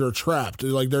damned are trapped.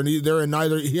 Like they're in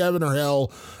neither heaven or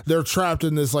hell. They're trapped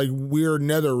in this like weird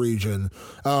nether region.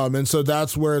 And so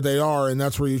that's where they are, and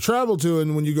that's where you travel to.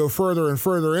 And when you go further and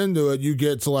further into it, you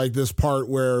get to like this part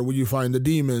where you find the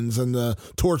demons and the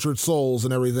tortured souls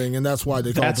and everything, and that's why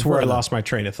they call that's it the where further. I lost my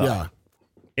train of thought. Yeah.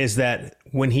 Is that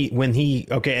when he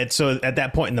okay, so at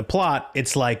that point in the plot,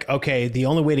 it's like, okay, the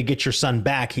only way to get your son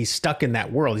back, he's stuck in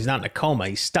that world. He's not in a coma,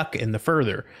 he's stuck in the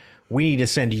further. We need to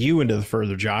send you into the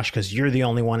further, Josh, because you're the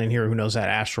only one in here who knows how to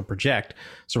astral project.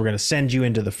 So we're going to send you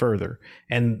into the further.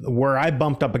 And where I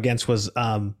bumped up against was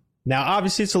now,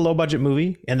 obviously, it's a low budget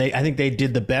movie, and I think they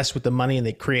did the best with the money, and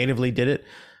they creatively did it.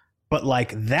 But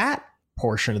like that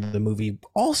portion of the movie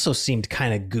also seemed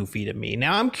kind of goofy to me.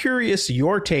 Now, I'm curious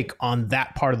your take on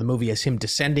that part of the movie, as him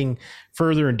descending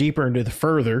further and deeper into the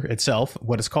further itself,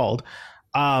 what it's called.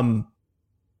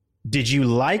 Did you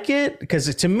like it?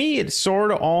 Because to me, it sort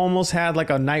of almost had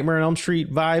like a Nightmare on Elm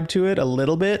Street vibe to it a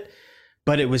little bit.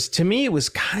 But it was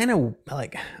kind of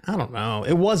like, I don't know.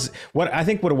 It was what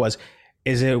it was.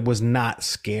 Is it was not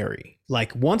scary.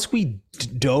 Like once we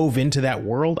dove into that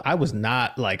world, I was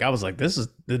like, this is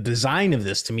the design of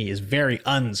this to me is very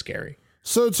unscary.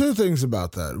 So two things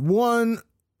about that. One,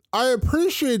 I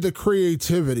appreciate the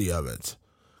creativity of it,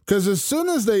 because as soon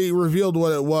as they revealed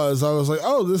what it was, I was like,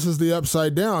 oh, this is the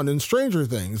Upside Down in Stranger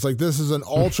Things. Like this is an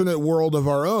alternate world of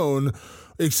our own,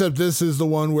 except this is the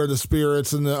one where the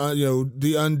spirits and the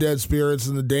the undead spirits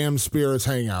and the damned spirits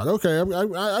hang out. Okay,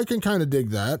 I can kind of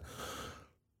dig that.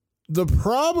 The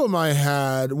problem I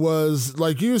had was,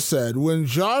 like you said, when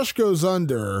Josh goes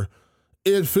under,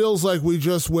 it feels like we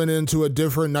just went into a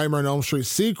different Nightmare on Elm Street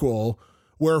sequel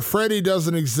where Freddy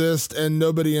doesn't exist and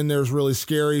nobody in there is really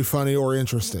scary, funny, or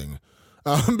interesting.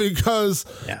 Because,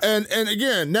 and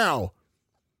again, now,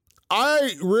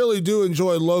 I really do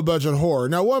enjoy low budget horror.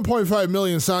 Now, 1.5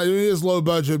 million it is low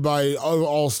budget by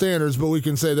all standards, but we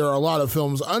can say there are a lot of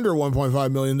films under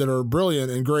 1.5 million that are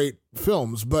brilliant and great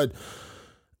films. But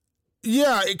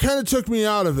yeah, it kind of took me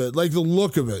out of it, like the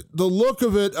look of it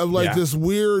of like this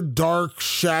weird, dark,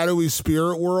 shadowy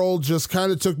spirit world just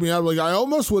kind of took me out. Like I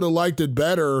almost would have liked it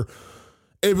better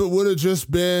if it would have just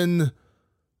been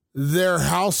their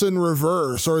house in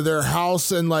reverse or their house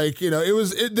and like, you know,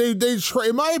 they try,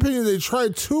 in my opinion, they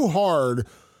tried too hard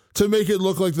to make it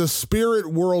look like the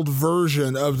spirit world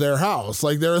version of their house.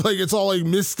 Like they're like, it's all like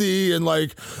misty and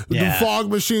like the fog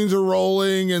machines are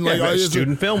rolling and like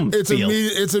student film. It's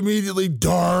immediately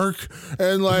dark.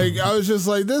 And like, I was just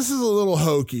like, this is a little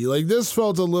hokey. Like this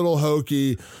felt a little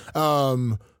hokey.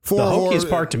 The hokiest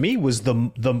part to me was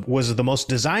the most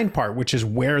designed part, which is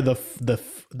where the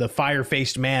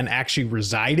fire-faced man actually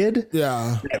resided.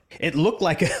 Yeah, it looked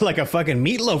like a fucking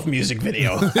Meatloaf music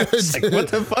video. It's like, what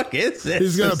the fuck is this?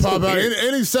 He's gonna pop out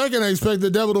any second. I expect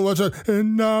the devil to watch out,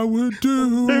 and I would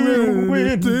do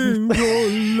anything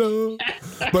for love,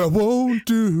 but I won't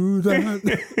do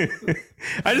that.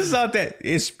 I just thought that,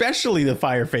 especially the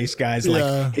fire-faced guys,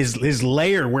 like his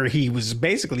lair where he was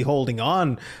basically holding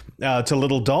on to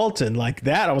little Dalton like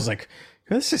that. I was like,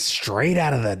 this is straight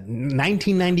out of the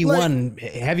 1991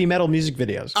 heavy metal music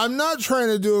videos. I'm not trying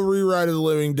to do a rewrite of The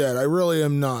Living Dead. I really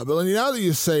am not. But now that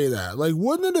you say that, like,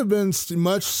 wouldn't it have been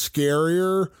much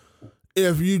scarier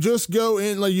if you just go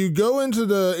in, like, you go into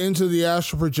the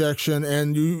astral projection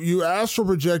and you astral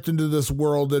project into this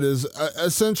world that is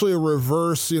essentially a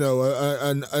reverse, you know,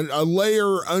 a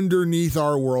layer underneath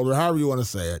our world, or however you want to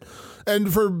say it.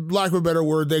 And for lack of a better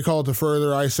word, they call it the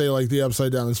further. I say like the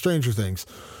Upside Down in Stranger Things.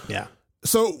 Yeah.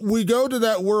 So we go to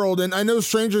that world, and I know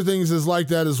Stranger Things is like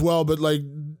that as well, but like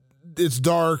it's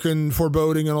dark and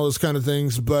foreboding and all those kind of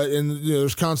things. But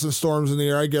there's constant storms in the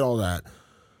air. I get all that.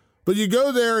 But you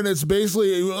go there, and it's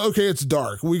basically okay. It's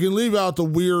dark. We can leave out the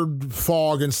weird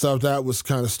fog and stuff. That was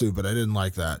kind of stupid. I didn't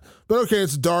like that. But okay,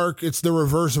 it's dark. It's the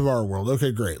reverse of our world.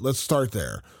 Okay, great. Let's start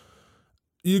there.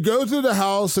 You go through the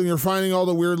house and you're finding all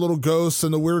the weird little ghosts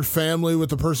and the weird family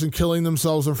with the person killing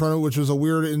themselves in front of it, which was a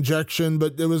weird injection,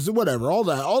 but it was whatever. All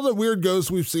the weird ghosts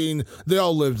we've seen, they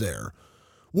all live there.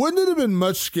 Wouldn't it have been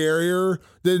much scarier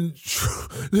than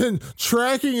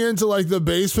tracking into like the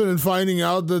basement and finding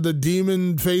out that the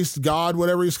demon faced god,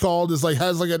 whatever he's called, is like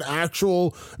has like an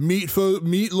actual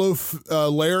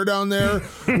meatloaf lair down there?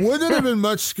 Wouldn't it have been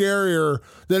much scarier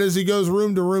that as he goes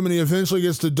room to room and he eventually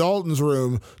gets to Dalton's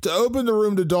room, to open the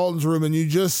room to Dalton's room and you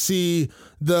just see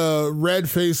the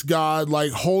red-faced god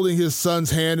like holding his son's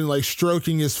hand and like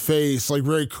stroking his face like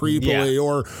very creepily,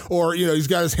 or you know, he's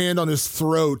got his hand on his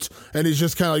throat and he's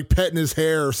just kind of like petting his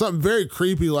hair or something very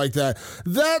creepy like that.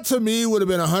 That to me would have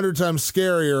been 100 times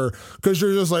scarier, because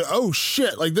you're just like, oh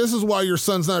shit, like this is why your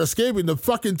son's not escaping. The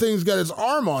fucking thing's got his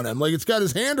arm on him, like it's got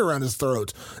his hand around his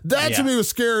throat. That to me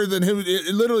was scarier than him.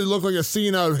 It literally looked like a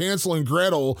scene out of Hansel and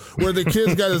Gretel where the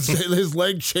kid's got his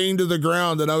leg chained to the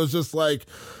ground, and I was just like,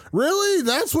 really?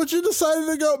 That's what you decided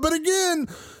to go? But again,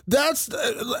 that's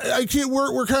I can't.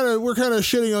 We're kind of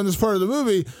shitting on this part of the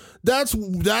movie. That's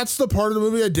the part of the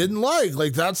movie I didn't like.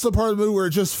 Like that's the part of the movie where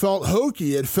it just felt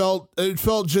hokey. It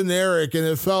felt generic, and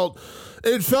it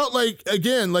felt like,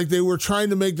 again, like they were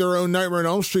trying to make their own Nightmare on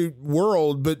Elm Street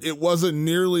world, but it wasn't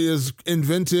nearly as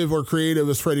inventive or creative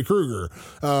as Freddy Krueger.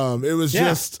 It was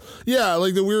just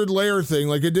like the weird lair thing.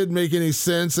 Like it didn't make any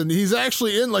sense. And he's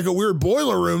actually in like a weird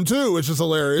boiler room too, which is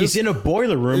hilarious. He's in a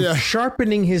boiler room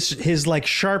sharpening his like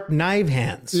sharp knife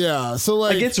hands. Yeah. So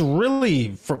like it's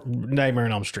really Nightmare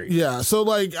on Elm Street. Yeah. So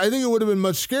like, I think it would have been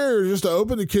much scarier just to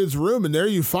open the kid's room and there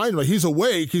you find like he's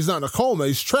awake. He's not in a coma.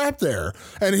 He's trapped there.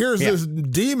 And here's this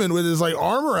demon with his like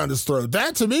arm around his throat.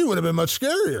 That to me would have been much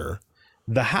scarier.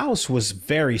 The house was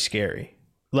very scary.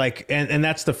 Like, and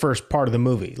that's the first part of the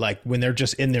movie. Like when they're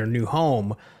just in their new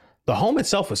home, the home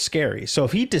itself was scary. So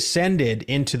if he descended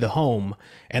into the home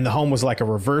and the home was like a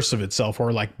reverse of itself,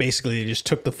 or like basically they just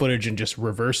took the footage and just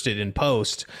reversed it in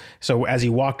post. So as he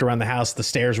walked around the house, the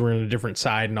stairs were in a different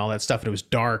side and all that stuff. And it was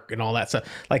dark and all that stuff.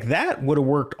 Like that would have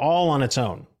worked all on its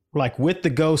own. Like with the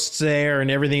ghosts there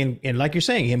and everything. And like you're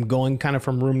saying, him going kind of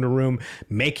from room to room,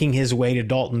 making his way to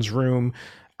Dalton's room.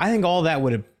 I think all that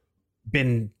would have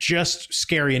been just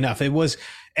scary enough. It was,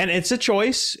 and it's a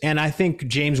choice. And I think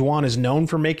James Wan is known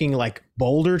for making like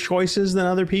bolder choices than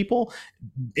other people.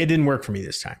 It didn't work for me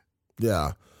this time.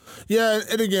 Yeah. Yeah,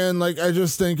 and again, like, I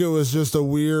just think it was just a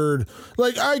weird,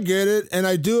 like, I get it, and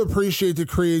I do appreciate the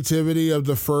creativity of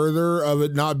the further of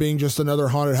it not being just another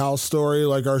haunted house story,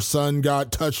 like our son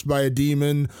got touched by a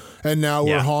demon and now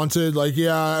we're haunted. Like,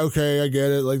 yeah, okay, I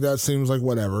get it. Like, that seems like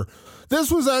whatever. This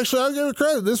was actually, I'll give it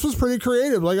credit, this was pretty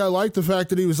creative. Like, I like the fact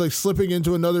that he was like slipping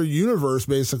into another universe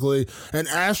basically and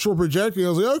astral projecting. I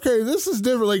was like, okay, this is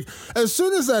different. Like, as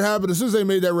soon as that happened, as soon as they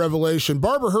made that revelation,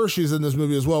 Barbara Hershey's in this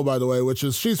movie as well, by the way,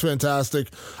 she's fantastic.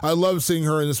 I love seeing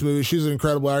her in this movie. She's an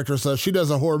incredible actress. She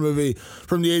does a horror movie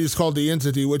from the 80s called The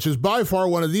Entity, which is by far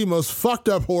one of the most fucked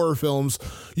up horror films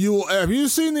have you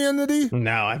seen The Entity?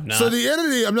 No, I've not. So The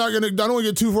Entity, I don't want to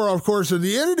get too far off course. So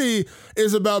The Entity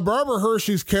is about Barbara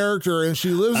Hershey's character, and she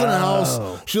lives in a house.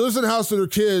 She lives in a house with her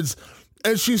kids,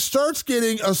 and she starts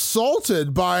getting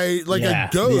assaulted by like a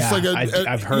ghost. Yeah,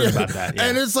 I've heard about that. Yeah.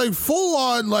 And it's like full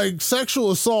on like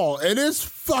sexual assault, and it's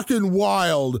fucking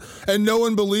wild. And no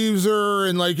one believes her.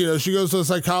 And like, she goes to a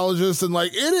psychologist, and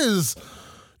like, it is.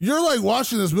 You're like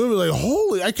watching this movie like,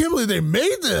 holy, I can't believe they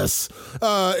made this.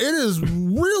 It is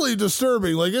really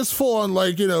disturbing. Like, it's full on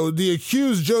like, the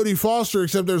accused Jodie Foster,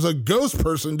 except there's a ghost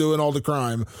person doing all the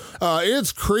crime.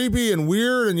 It's creepy and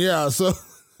weird. And yeah, so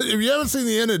if you haven't seen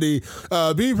The Entity,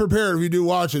 be prepared if you do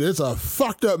watch it. It's a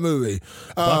fucked up movie.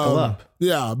 Buckle up.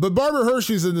 Yeah, but Barbara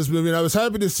Hershey's in this movie, and I was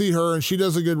happy to see her, and she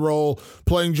does a good role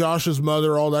playing Josh's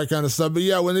mother, all that kind of stuff. But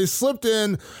yeah, when they slipped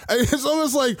in, it's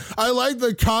almost like I like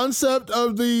the concept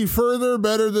of the further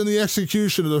better than the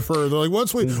execution of the further. Like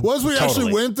once we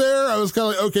actually went there, I was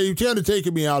kind of like, okay, you kind of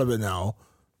taken me out of it now.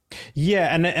 Yeah,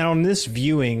 and on this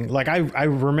viewing, like I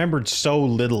remembered so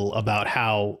little about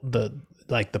how the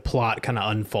plot kind of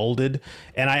unfolded,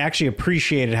 and I actually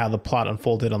appreciated how the plot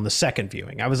unfolded on the second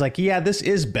viewing. I was like, yeah, this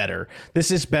is better.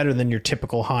 This is better than your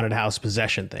typical haunted house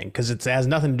possession thing, because it has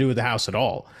nothing to do with the house at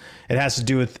all. It has to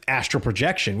do with astral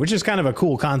projection, which is kind of a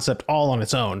cool concept all on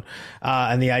its own.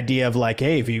 And the idea of like,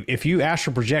 hey, if you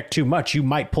astral project too much, you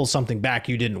might pull something back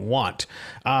you didn't want.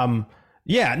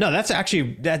 Yeah, no, that's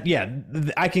actually that. Yeah,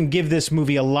 I can give this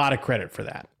movie a lot of credit for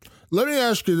that. Let me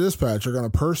ask you this, Patrick, on a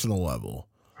personal level.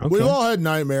 Okay. We've all had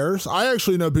nightmares. I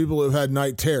actually know people who have had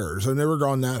night terrors. I've never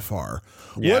gone that far.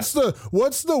 Yeah.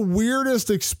 What's the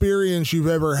weirdest experience you've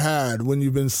ever had when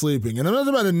you've been sleeping? And I'm not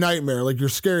about a nightmare, like your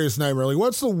scariest nightmare. Like,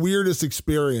 what's the weirdest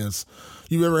experience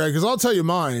you've ever had? Because I'll tell you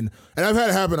mine, and I've had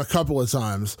it happen a couple of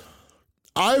times.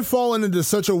 I've fallen into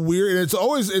such a weird, and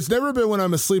it's never been when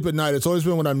I'm asleep at night. It's always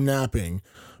been when I'm napping.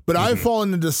 But I've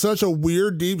fallen into such a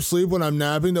weird deep sleep when I'm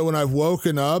napping that when I've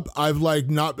woken up, I've like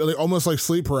not like almost like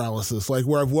sleep paralysis, like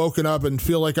where I've woken up and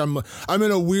feel like I'm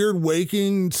in a weird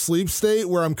waking sleep state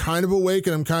where I'm kind of awake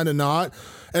and I'm kind of not.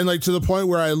 And like to the point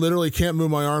where I literally can't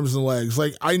move my arms and legs.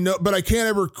 Like I know, but I can't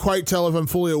ever quite tell if I'm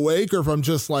fully awake or if I'm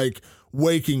just like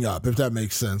waking up, if that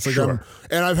makes sense. Like sure.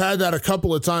 And I've had that a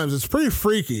couple of times. It's pretty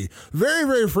freaky, very,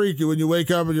 very freaky when you wake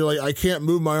up and you're like, I can't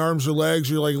move my arms or legs.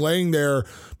 You're like laying there,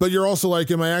 but you're also like,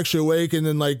 am I actually awake? And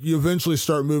then like you eventually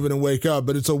start moving and wake up,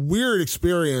 but it's a weird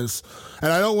experience.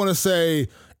 And I don't want to say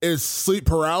it's sleep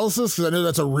paralysis because I know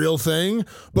that's a real thing,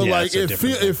 but yeah, like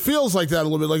it feels like that a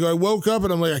little bit. Like I woke up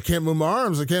and I'm like, I can't move my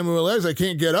arms. I can't move my legs. I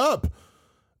can't get up.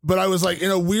 But I was like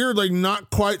in a weird, like not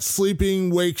quite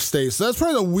sleeping wake state. So that's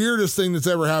probably the weirdest thing that's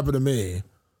ever happened to me.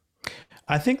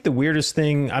 I think the weirdest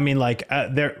thing, I mean, like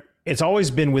it's always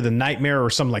been with a nightmare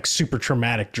or some like super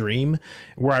traumatic dream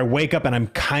where I wake up and I'm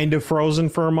kind of frozen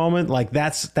for a moment. Like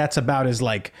that's about as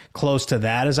like close to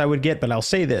that as I would get. But I'll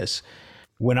say this,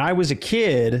 when I was a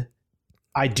kid,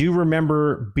 I do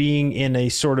remember being in a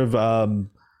sort of,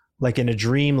 like in a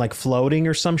dream, like floating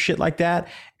or some shit like that.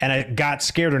 And I got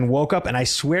scared and woke up, and I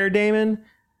swear, Damon,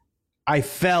 I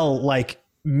fell like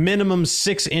minimum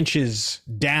 6 inches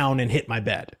down and hit my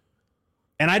bed.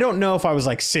 And I don't know if I was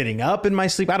like sitting up in my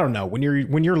sleep. I don't know. When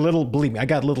you're little, believe me, I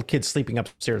got little kids sleeping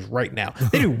upstairs right now.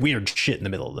 They do weird shit in the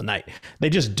middle of the night.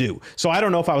 They just do. So I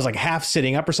don't know if I was like half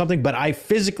sitting up or something, but I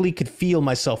physically could feel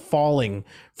myself falling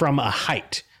from a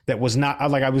height that was not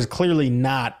like I was clearly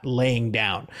not laying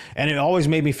down. And it always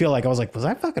made me feel like I was like, was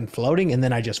I fucking floating? And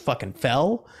then I just fucking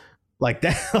fell like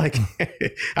that. Like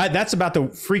that's about the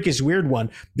freakiest weird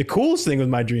one. The coolest thing with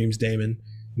my dreams, Damon,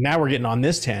 now we're getting on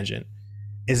this tangent,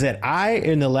 is that I,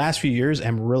 in the last few years,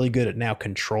 am really good at now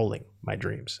controlling my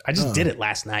dreams. I just did it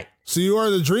last night. So you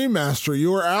are the dream master.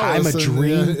 You are Alice. I'm a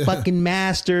dream fucking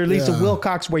master. Lisa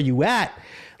Wilcox, where you at?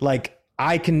 Like,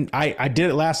 I did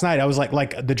it last night. I was like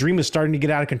the dream was starting to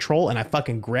get out of control, and I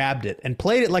fucking grabbed it and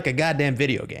played it like a goddamn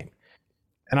video game.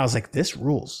 And I was like, this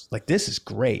rules. Like, this is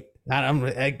great.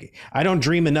 I don't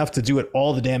dream enough to do it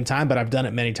all the damn time, but I've done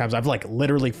it many times. I've like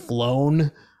literally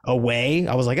flown away.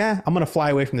 I was like, I'm going to fly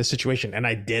away from this situation. And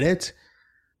I did it.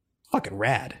 Fucking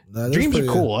rad. Dreams are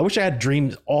cool. I wish I had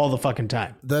dreams all the fucking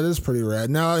time. That is pretty rad.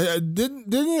 Now,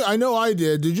 didn't you? I know I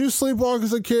did. Did you sleepwalk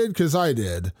as a kid? Because I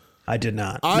did. I did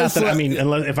not. Unless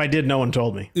if I did, no one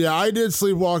told me. Yeah, I did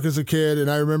sleepwalk as a kid, and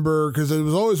I remember because it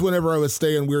was always whenever I would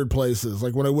stay in weird places,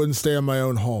 like when I wouldn't stay in my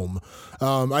own home.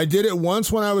 I did it once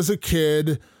when I was a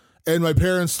kid. And my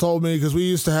parents told me, because we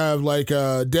used to have like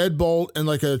a deadbolt and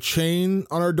like a chain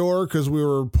on our door because we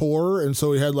were poor. And so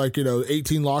we had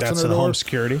 18 locks on our door. That's home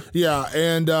security. Yeah.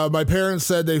 And my parents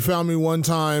said they found me one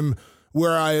time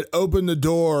where I had opened the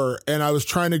door and I was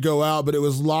trying to go out, but it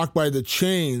was locked by the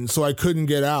chain. So I couldn't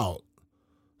get out.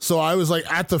 So I was like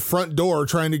at the front door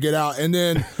trying to get out. And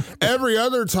then every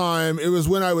other time it was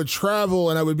when I would travel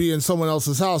and I would be in someone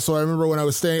else's house. So I remember when I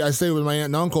stayed with my aunt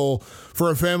and uncle for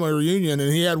a family reunion,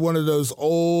 and he had one of those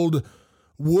old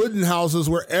wooden houses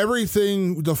where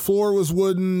the floor was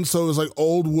wooden. So it was like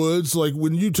old wood. So like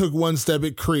when you took one step,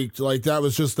 it creaked. Like that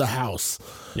was just the house.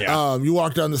 Yeah. You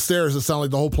walk down the stairs, it sounded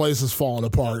like the whole place is falling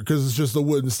apart because it's just the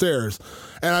wooden stairs.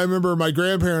 And I remember my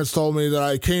grandparents told me that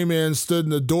I came in, stood in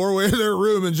the doorway of their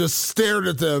room and just stared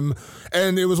at them.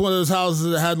 And it was one of those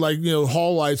houses that had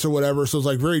hall lights or whatever. So it's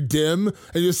like very dim.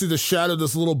 And you see the shadow of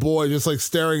this little boy just like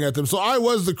staring at them. So I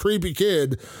was the creepy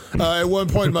kid at one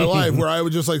point in my life where I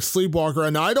would just like sleepwalk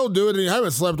around. Now I don't do it. I haven't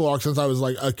sleptwalked since I was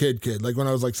like a kid, like when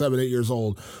I was like 7, 8 years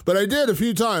old. But I did a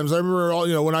few times. I remember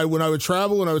when I would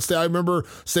travel, when I would stay, I remember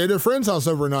stayed at a friend's house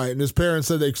overnight and his parents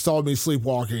said they saw me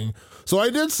sleepwalking. So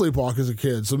I did sleepwalk as a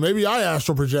kid. So maybe I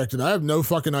astral projected. I have no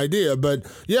fucking idea. But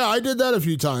yeah, I did that a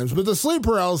few times. But the sleep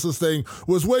paralysis thing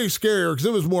was way scarier because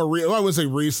it was more real. I wouldn't say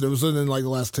recent. It was in like the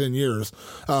last 10 years.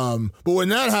 But when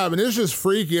that happened, it's just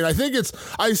freaky. And I don't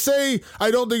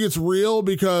think it's real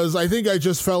because I think I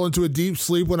just fell into a deep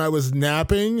sleep when I was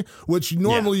napping, which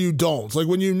normally you don't. It's like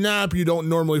when you nap, you don't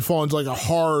normally fall into like a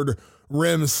hard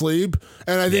REM sleep.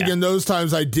 And I think in those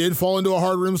times I did fall into a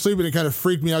hard REM sleep and it kind of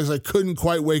freaked me out because I couldn't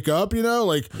quite wake up, know,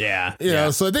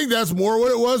 so I think that's more what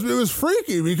it was, but it was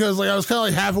freaky because like I was kind of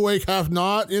like half awake, half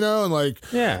not, and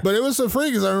but it was so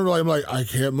freaky because I remember I'm like, I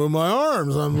can't move my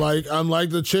arms. I'm like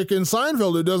the chick in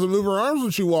Seinfeld who doesn't move her arms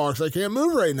when she walks. I can't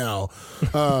move right now.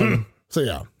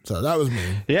 So that was me.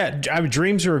 Yeah.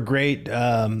 Dreams are they're a great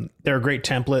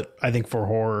template, I think, for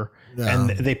horror. Yeah. And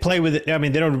they play with it. I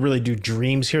mean, they don't really do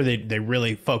dreams here. They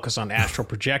really focus on astral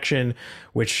projection,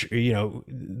 which,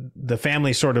 the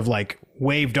family sort of like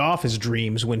waved off his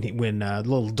dreams when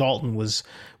little Dalton was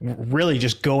really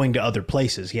just going to other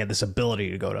places. He had this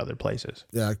ability to go to other places.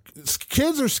 Yeah.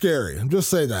 Kids are scary. I'm just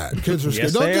saying that. Kids are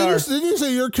scary. Yes, didn't you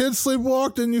say your kids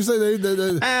sleepwalked? Didn't you say they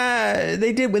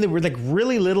did when they were like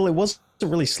really little. It wasn't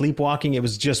really sleepwalking. It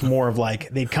was just more of like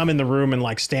they'd come in the room and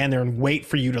like stand there and wait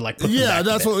for you to like put them back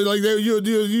that's what like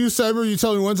you said. Remember you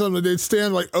telling me one time that they'd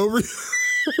stand like over you.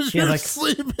 You're like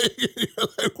sleeping. You're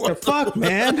like, what the fuck,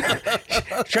 man?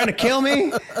 Trying to kill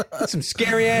me? That's some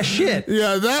scary ass shit.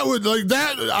 Yeah, that would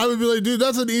I would be like, dude,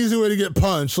 that's an easy way to get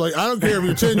punched. Like, I don't care if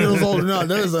you're 10 years old or not.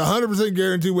 That is 100%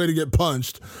 guaranteed way to get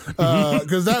punched.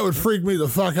 Because that would freak me the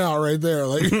fuck out right there.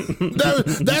 Like,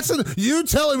 you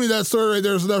telling me that story right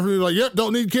there is enough for me to be like, yep,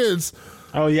 don't need kids.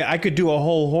 Oh yeah, I could do a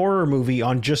whole horror movie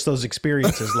on just those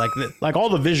experiences. Like all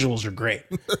the visuals are great.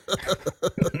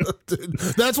 Dude,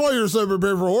 that's why you're so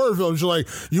prepared for horror films. You're like,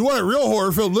 you want a real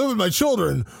horror film? Live with my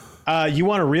children. You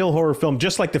want a real horror film,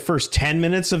 just like the first 10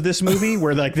 minutes of this movie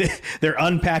where like they're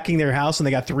unpacking their house and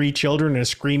they got 3 children and a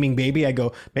screaming baby. I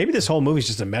go, maybe this whole movie is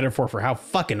just a metaphor for how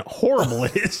fucking horrible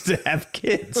it is to have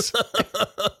kids.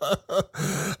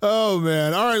 Oh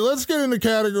man. All right, let's get into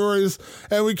categories,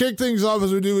 and we kick things off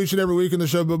as we do each and every week in the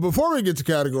show. But before we get to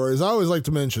categories, I always like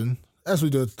to mention, as we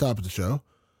do at the top of the show,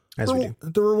 the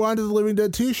Rewind of the Living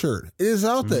Dead t-shirt. It is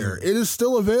out there. It is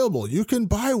still available. You can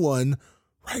buy one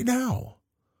right now.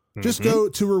 Just go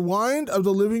to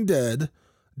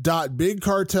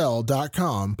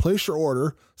rewindofthelivingdead.bigcartel.com. Place your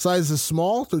order. Sizes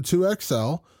small through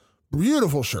 2XL.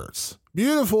 Beautiful shirts.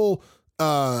 Beautiful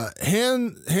what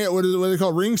do they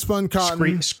call ring spun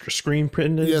cotton? Screen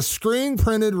printed. Yes, screen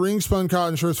printed ring spun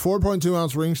cotton shirts. 4.2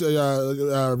 ounce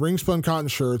ring spun cotton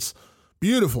shirts.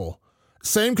 Beautiful.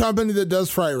 Same company that does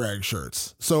Fright Rag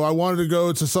shirts. So I wanted to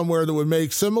go to somewhere that would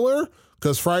make similar,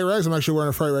 because Fright Rags, I'm actually wearing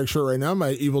a Fright Rag shirt right now,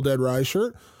 my Evil Dead Rise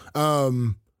shirt.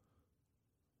 Same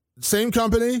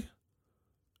company.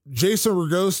 Jason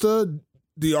Ragosta,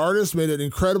 the artist, made an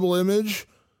incredible image.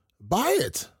 Buy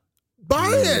it.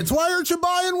 Buy it. Why aren't you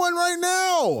buying one right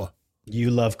now?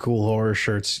 You love cool horror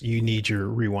shirts. You need your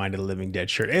Rewind of the Living Dead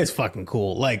shirt. It's fucking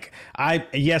cool. Like,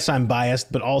 I'm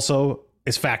biased, but also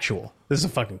is factual. This is a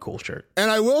fucking cool shirt.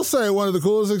 And I will say one of the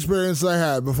coolest experiences I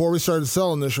had before we started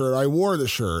selling this shirt, I wore the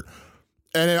shirt.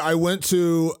 And I went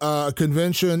to a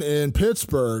convention in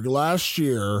Pittsburgh last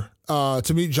year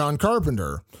to meet John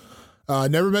Carpenter.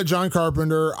 Never met John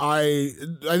Carpenter. I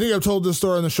think I've told this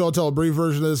story on the show. I'll tell a brief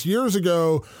version of this. Years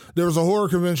ago, there was a horror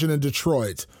convention in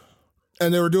Detroit,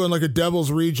 and they were doing like a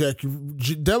Devil's Rejects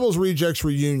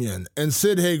reunion, and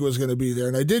Sid Haig was going to be there.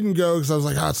 And I didn't go because I was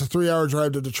like, it's a 3-hour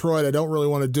drive to Detroit. I don't really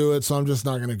want to do it, so I'm just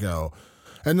not going to go.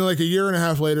 And then like a year and a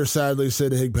half later, sadly,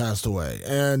 Sid Haig passed away.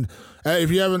 And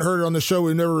if you haven't heard it on the show,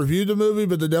 we've never reviewed the movie,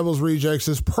 but The Devil's Rejects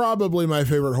is probably my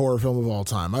favorite horror film of all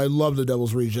time. I love The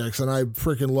Devil's Rejects, and I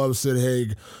freaking love Sid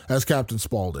Haig as Captain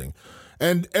Spaulding.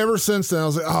 And ever since then, I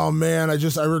was like, oh man, I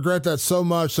regret that so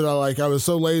much that I was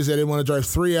so lazy. I didn't want to drive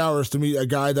 3 hours to meet a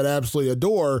guy that I absolutely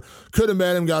adore. Could have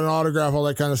met him, got an autograph, all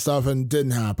that kind of stuff, and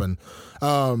didn't happen.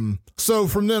 So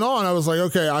from then on, I was like,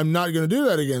 okay, I'm not going to do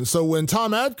that again. So when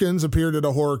Tom Atkins appeared at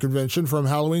a horror convention from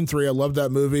Halloween 3, I loved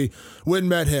that movie, went and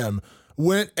met him.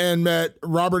 Went and met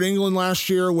Robert Englund last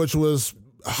year, which was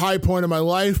a high point of my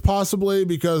life, possibly,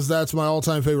 because that's my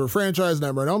all-time favorite franchise,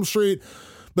 Nightmare on Elm Street.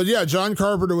 But yeah, John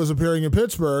Carpenter was appearing in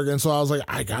Pittsburgh, and so I was like,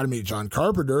 I got to meet John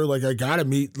Carpenter. Like, I got to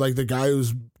meet, like, the guy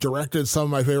who's directed some of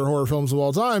my favorite horror films of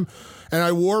all time. And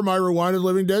I wore my Rewinded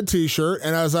Living Dead t-shirt,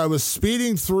 and as I was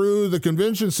speeding through the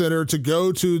convention center to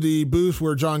go to the booth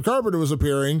where John Carpenter was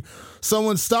appearing,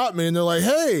 someone stopped me, and they're like,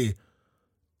 hey,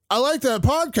 I like that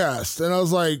podcast. And I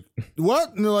was like,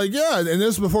 what? And they're like, yeah. And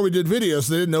this is before we did videos,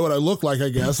 so they didn't know what I looked like, I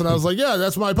guess. And I was like, yeah,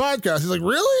 that's my podcast. He's like,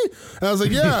 really? And I was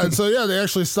like, yeah. And so, yeah, they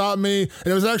actually stopped me. And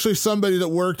it was actually somebody that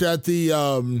worked at the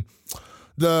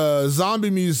Zombie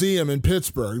Museum in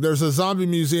Pittsburgh. There's a zombie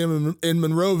museum in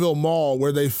Monroeville Mall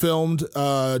where they filmed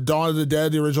Dawn of the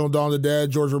Dead, the original Dawn of the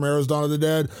Dead, George Romero's Dawn of the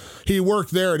Dead. He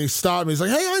worked there, and he stopped me. He's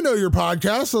like, hey, I know your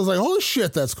podcast. So I was like, holy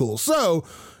shit, that's cool. So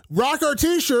rock our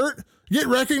t-shirt. Get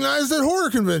recognized at horror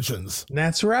conventions.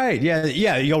 That's right.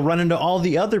 Yeah. You'll run into all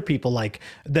the other people like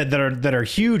that are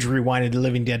huge Rewinded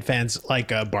Living Dead fans, like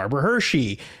Barbara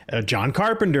Hershey, John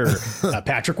Carpenter,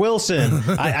 Patrick Wilson.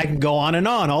 I can go on and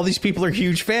on. All these people are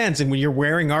huge fans, and when you're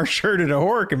wearing our shirt at a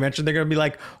horror convention, they're going to be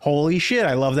like, "Holy shit,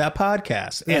 I love that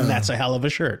podcast!" And that's a hell of a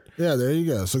shirt. Yeah, there you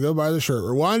go. So go buy the shirt.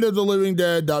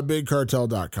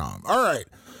 RewindedTheLivingDead.BigCartel.com. All right.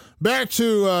 Back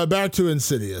to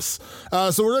Insidious.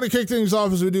 So we're going to kick things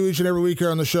off as we do each and every week here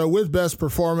on the show with best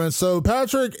performance. So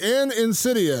Patrick, in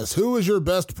Insidious, who was your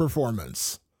best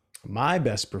performance? My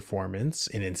best performance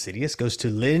in Insidious goes to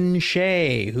Lynn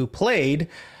Shay, who played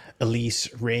Elise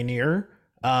Rainier,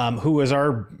 who was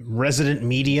our resident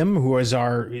medium, who was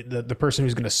the person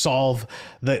who's going to solve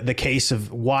the case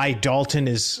of why Dalton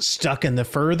is stuck in the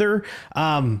further.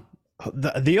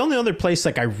 The only other place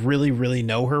like I really, really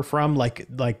know her from,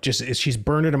 like just she's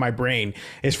burned into my brain,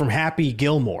 is from Happy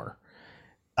Gilmore.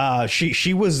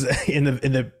 She was in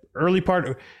the early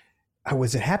part.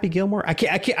 Was it Happy Gilmore? I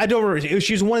don't remember.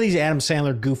 She was one of these Adam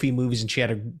Sandler goofy movies, and she had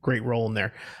a great role in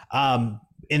there.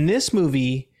 In this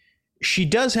movie, she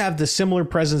does have the similar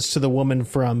presence to the woman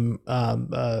from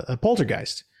a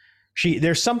Poltergeist.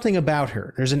 There's something about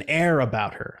her. There's an air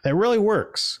about her that really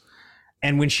works.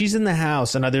 And when she's in the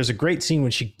house, and there's a great scene when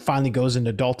she finally goes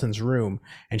into Dalton's room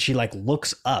and she like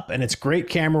looks up, and it's great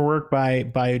camera work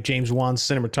by James Wan,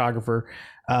 cinematographer,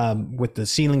 with the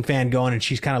ceiling fan going, and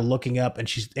she's kind of looking up,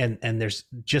 and and there's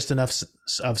just enough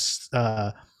of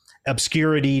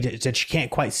obscurity that she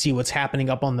can't quite see what's happening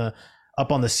up on the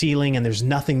ceiling, and there's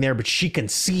nothing there, but she can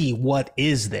see what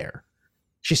is there.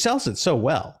 She sells it so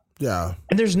well. Yeah.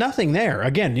 And there's nothing there.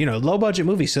 Again, low budget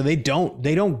movie, so they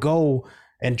don't go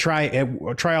and try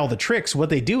all the tricks.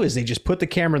 What they do is they just put the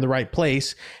camera in the right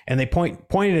place, and they point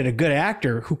it at a good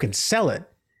actor who can sell it.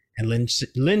 And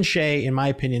Lynn Shay, in my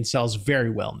opinion, sells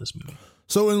very well in this movie.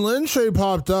 So when Lynn Shay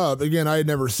popped up, again, I had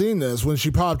never seen this. When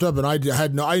she popped up, and I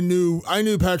knew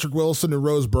Patrick Wilson and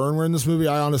Rose Byrne were in this movie.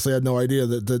 I honestly had no idea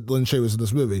that Lynn Shay was in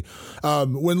this movie.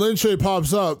 When Lynn Shay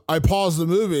pops up, I paused the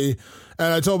movie,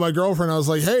 and I told my girlfriend, I was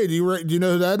like, hey, do you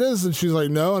know who that is? And she's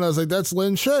like, no. And I was like, that's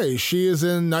Lynn Shay. She is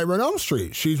in Nightmare on Elm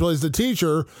Street. She plays the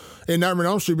teacher in Nightmare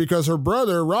on Elm Street because her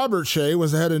brother, Robert Shay,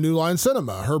 was the head of New Line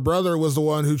Cinema. Her brother was the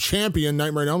one who championed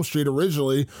Nightmare on Elm Street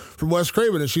originally from Wes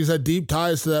Craven, and she's had deep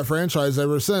ties to that franchise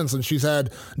ever since, and she's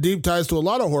had deep ties to a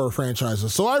lot of horror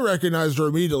franchises. So I recognized her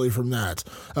immediately from that.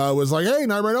 Was like, hey,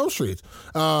 Nightmare on Elm Street,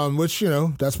 which,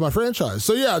 that's my franchise.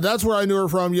 So yeah, that's where I knew her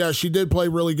from. Yeah, she did play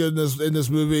really good in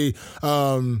this movie.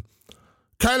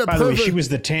 kind of. By the way, she was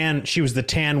the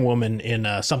tan woman in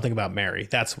Something About Mary.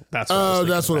 That's what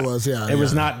it was. Yeah, it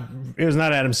was not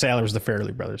Adam Sandler. It was the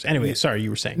Fairley Brothers. Anyway, sorry, you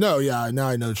were saying. No, yeah, now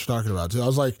I know what you're talking about too. I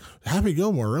was like, Happy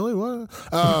Gilmore, really? What?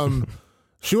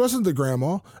 She wasn't the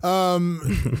grandma.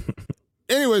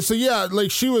 Anyway, so yeah, like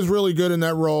she was really good in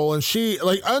that role, and she,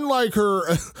 like, unlike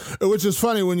her, which is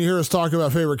funny when you hear us talk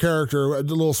about favorite character. A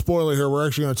little spoiler here: we're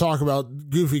actually going to talk about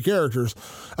goofy characters,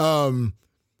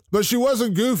 but she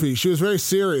wasn't goofy. She was very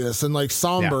serious and like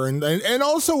somber, and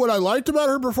also what I liked about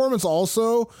her performance,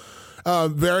 also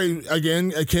very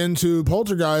again akin to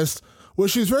Poltergeist, was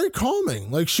she's very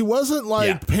calming. Like she wasn't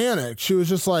like panicked. She was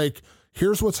just like,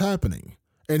 here's what's happening,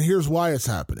 and here's why it's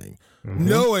happening. Mm-hmm.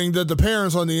 Knowing that the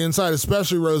parents on the inside,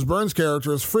 especially Rose Byrne's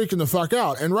character, is freaking the fuck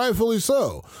out, and rightfully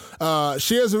so.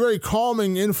 She has a very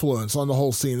calming influence on the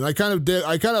whole scene. And I kind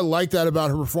of like that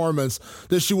about her performance,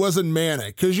 that she wasn't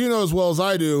manic, because you know as well as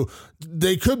I do,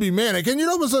 they could be manic, and you'd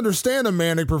almost understand a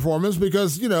manic performance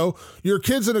because, you know, your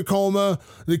kid's in a coma,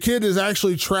 the kid is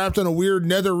actually trapped in a weird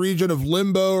nether region of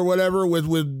limbo or whatever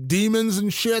with demons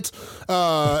and shit,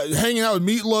 hanging out with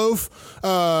Meatloaf.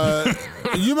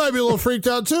 You might be a little freaked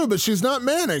out too, but she's not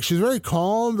manic. She's very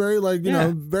calm, very like, you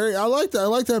know, very, I like that. I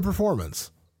like that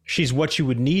performance. She's what you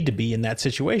would need to be in that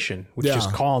situation, which is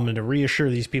calm and to reassure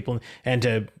these people and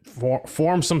to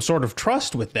form some sort of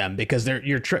trust with them, because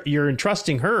you're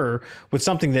entrusting her with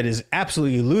something that is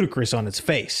absolutely ludicrous on its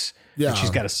face. Yeah, and she's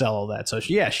got to sell all that. So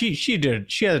she had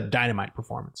a dynamite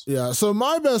performance. Yeah. So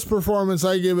my best performance,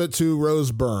 I give it to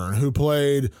Rose Byrne, who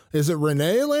played, is it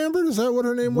Renee Lambert? Is that what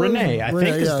her name was? Renee.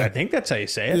 I think that's how you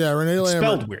say it. Yeah, Renee Lambert.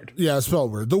 Spelled weird. Yeah,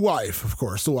 spelled weird. The wife, of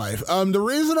course, the wife. The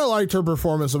reason I liked her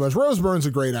performance so much, Rose Byrne's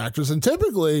a great actress, and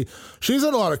typically she's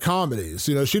in a lot of comedies.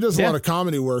 You know, she does a lot of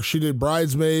comedy work. She did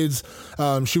Bridesmaids.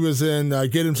 She was in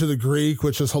Get Him to the Greek,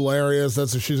 which is hilarious.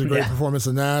 She's a great performance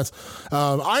in that.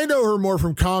 I know her more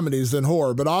from comedies than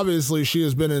horror, but obviously she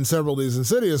has been in several of these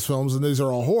Insidious films, and these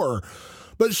are all horror.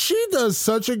 But she does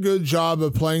such a good job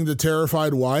of playing the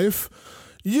terrified wife.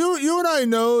 You and I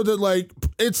know that, like,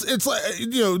 it's like,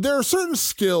 you know, there are certain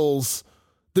skills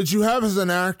that you have as an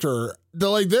actor that,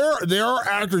 like, there are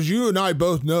actors, you and I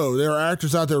both know there are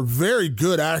actors out there, very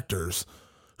good actors,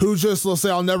 who just will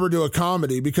say, I'll never do a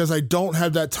comedy because I don't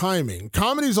have that timing.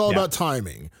 Comedy's all about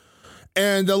timing.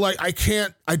 And they're like,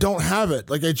 I don't have it.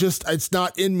 Like, it's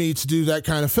not in me to do that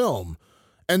kind of film.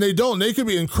 And they could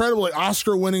be incredibly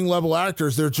Oscar-winning level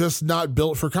actors. They're just not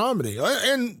built for comedy.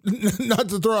 And not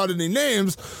to throw out any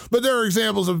names, but there are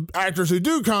examples of actors who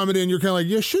do comedy and you're kind of like,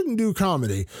 you shouldn't do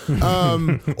comedy.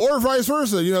 Or vice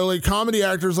versa. You know, like comedy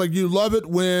actors, like you love it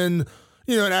when,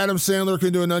 you know, an Adam Sandler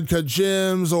can do an Uncut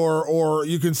Gems, or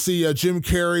you can see Jim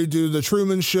Carrey do The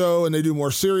Truman Show and they do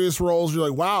more serious roles. You're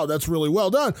like, wow, that's really well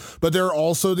done. But there are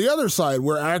also the other side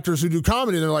where actors who do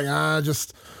comedy, they're like,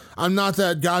 I'm not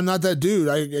that guy. I'm not that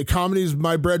dude. Comedy's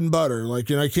my bread and butter. Like,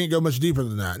 you know, I can't go much deeper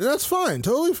than that. And that's fine.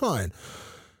 Totally fine.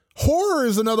 Horror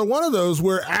is another one of those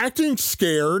where acting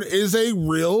scared is a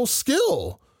real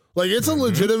skill. Like, it's a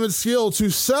legitimate skill to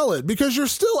sell it because you're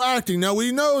still acting. Now,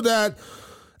 we know that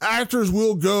actors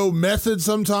will go method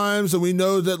sometimes, and we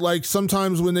know that, like,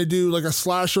 sometimes when they do like a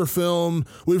slasher film,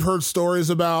 we've heard stories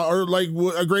about, or like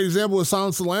a great example was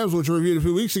Silence of the Lambs, which we reviewed a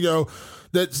few weeks ago,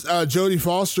 that Jodie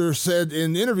Foster said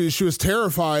in interviews she was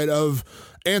terrified of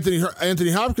Anthony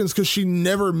Hopkins because she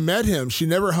never met him. She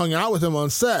never hung out with him on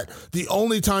set. The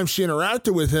only time she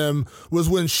interacted with him was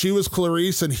when she was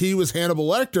Clarice and he was Hannibal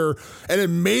Lecter, and it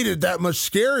made it that much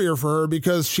scarier for her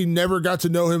because she never got to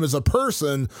know him as a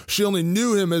person. She only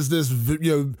knew him as this,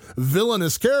 you know,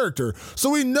 villainous character. So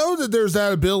we know that there's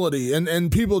that ability,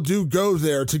 and people do go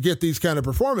there to get these kind of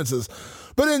performances.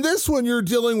 But in this one, you're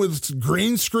dealing with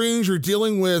green screens. You're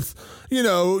dealing with, you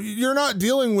know, you're not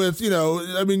dealing with, you know,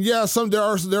 I mean, yeah, there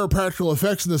are practical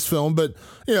effects in this film, but,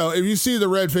 you know, if you see the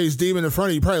red-faced demon in front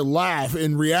of you, you probably laugh.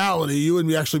 In reality, you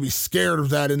wouldn't actually be scared of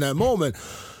that in that moment.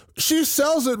 She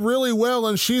sells it really well,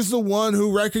 and she's the one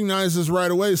who recognizes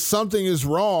right away something is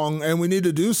wrong and we need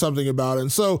to do something about it.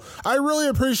 And so I really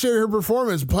appreciate her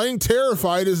performance. Playing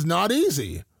terrified is not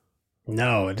easy.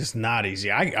 No, it is not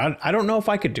easy. I don't know if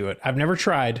I could do it. I've never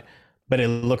tried, but it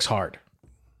looks hard.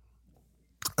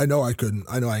 I know I couldn't.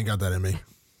 I know I ain't got that in me.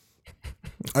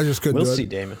 I just couldn't do it. We'll see,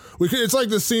 Damon. It's like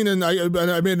the scene in, I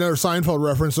made another Seinfeld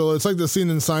reference, so it's like the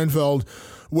scene in Seinfeld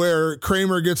where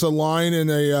Kramer gets a line in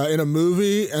a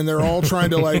movie, and they're all trying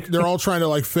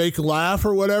to fake laugh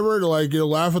or whatever to, like, you know,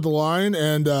 laugh at the line,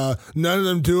 and none of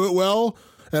them do it well.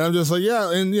 And I'm just like,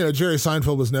 yeah. And, you know, Jerry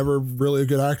Seinfeld was never really a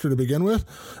good actor to begin with.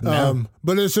 No.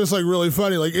 But it's just like really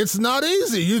funny. Like, it's not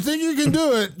easy. You think you can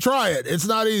do it? Try it. It's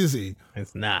not easy.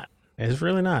 It's not. It's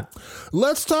really not.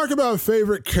 Let's talk about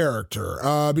favorite character,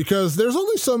 because there's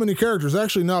only so many characters.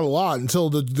 Actually, not a lot until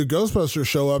the Ghostbusters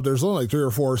show up. There's only like 3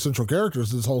 or 4 central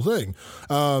characters in this whole thing.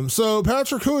 So,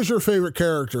 Patrick, who is your favorite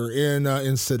character in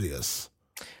Insidious?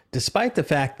 Despite the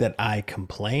fact that I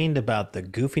complained about the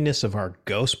goofiness of our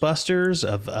Ghostbusters,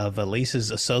 of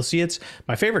Elise's associates,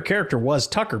 my favorite character was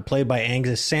Tucker, played by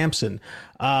Angus Sampson.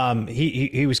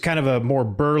 He was kind of a more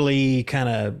burly, kind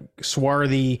of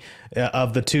swarthy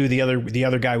of the two. The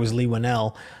other guy was Lee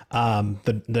Winnell,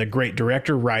 the great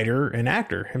director, writer, and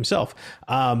actor himself.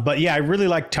 But yeah, I really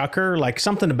liked Tucker. Like,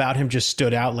 something about him just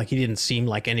stood out. Like, he didn't seem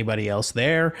like anybody else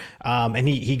there. And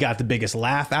he got the biggest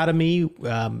laugh out of me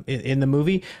in the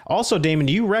movie. Also, Damon,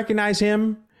 do you recognize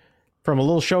him from a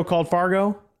little show called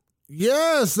Fargo?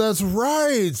 Yes, that's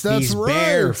right. He's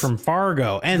Bear from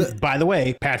Fargo. And by the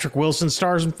way, Patrick Wilson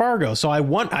stars in Fargo. So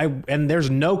and there's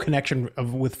no connection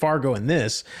with Fargo in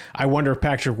this. I wonder if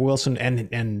Patrick Wilson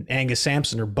and Angus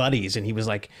Sampson are buddies. And he was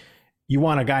like, you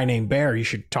want a guy named Bear, you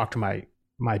should talk to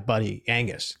my buddy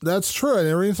Angus. That's true. I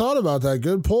never even thought about that.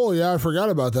 Good pull. Yeah, I forgot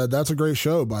about that. That's a great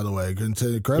show, by the way.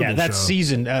 Incredible. Yeah, that show.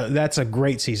 season. That's a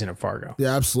great season of Fargo.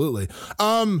 Yeah, absolutely.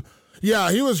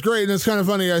 Yeah, he was great. And it's kind of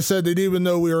funny. I said that even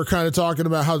though we were kind of talking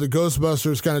about how the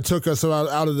Ghostbusters kind of took us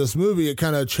out of this movie, it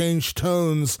kind of changed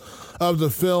tones of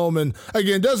the film. And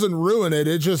again, doesn't ruin it.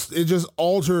 It just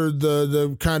altered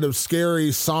the kind of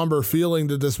scary, somber feeling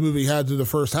that this movie had through the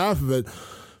first half of it.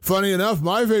 Funny enough,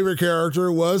 my favorite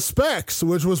character was Specs,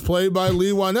 which was played by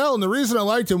Lee Winnell. And the reason I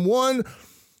liked him, one,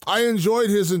 I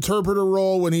enjoyed his interpreter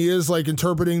role when he is like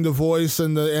interpreting the voice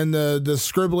and the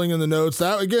scribbling in the notes.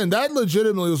 That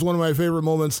legitimately was one of my favorite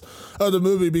moments of the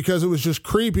movie because it was just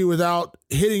creepy without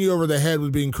hitting you over the head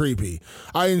with being creepy.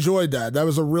 I enjoyed that. That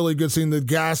was a really good scene. The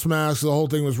gas mask, the whole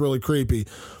thing was really creepy.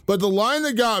 But the line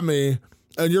that got me,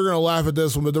 and you're going to laugh at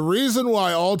this one, but the reason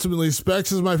why ultimately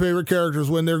Specs is my favorite character is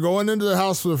when they're going into the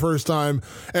house for the first time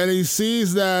and he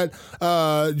sees that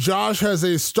Josh has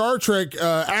a Star Trek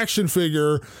action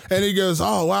figure and he goes,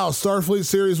 oh, wow, Starfleet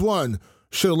Series 1.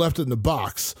 Should have left it in the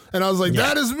box. And I was like,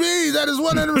 That is me. That is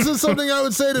 100% something I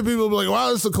would say to people. Be like,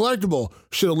 wow, this is a collectible.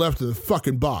 Should have left it in the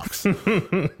fucking box.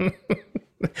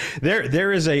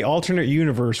 There is a alternate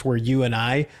universe where you and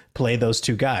I play those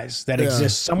two guys that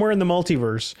exists somewhere in the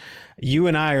multiverse. You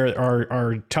and I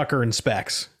are Tucker and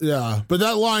Specs. Yeah, but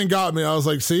that line got me. I was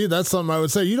like, see, that's something I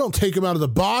would say. You don't take him out of the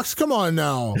box. Come on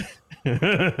now.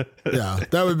 Yeah,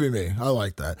 that would be me. I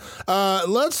like that.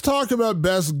 Let's talk about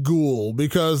Best Ghoul,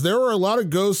 because there were a lot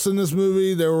of ghosts in this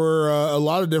movie. There were a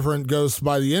lot of different ghosts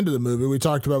by the end of the movie. We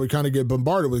talked about we kind of get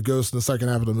bombarded with ghosts in the second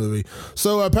half of the movie.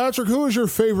 So, Patrick, who is your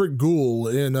favorite ghoul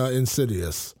in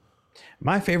Insidious?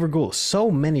 My favorite ghoul.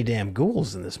 So many damn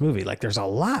ghouls in this movie. Like, there's a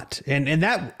lot. And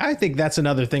that, I think that's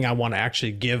another thing I want to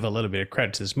actually give a little bit of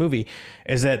credit to this movie,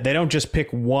 is that they don't just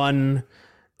pick one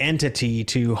entity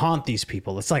to haunt these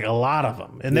people. It's like a lot of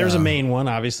them. And there's a main one,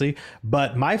 obviously.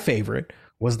 But my favorite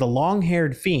was the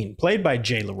long-haired fiend, played by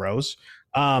Jay LaRose.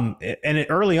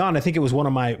 Early on, I think it was one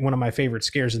of my favorite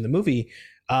scares in the movie,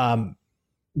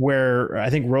 where I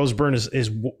think Rose Byrne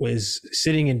is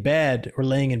sitting in bed or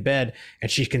laying in bed,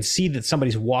 and she can see that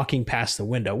somebody's walking past the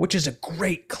window, which is a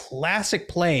great classic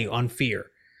play on fear.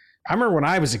 I remember when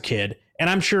I was a kid, and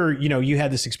I'm sure you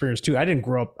had this experience too. I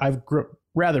grew up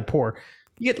rather poor.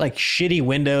 You get like shitty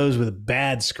windows with a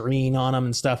bad screen on them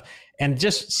and stuff, and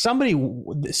just somebody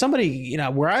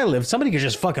where I live, somebody could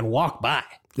just fucking walk by.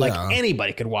 Like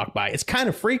anybody could walk by. It's kind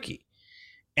of freaky.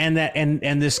 And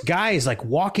this guy is like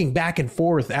walking back and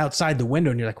forth outside the window,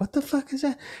 and you're like, what the fuck is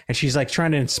that? And she's like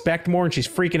trying to inspect more, and she's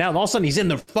freaking out. And all of a sudden he's in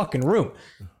the fucking room.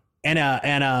 And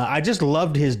I just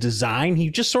loved his design. He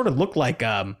just sort of looked like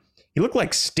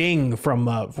Sting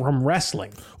from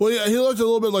wrestling. Well, yeah, he looked a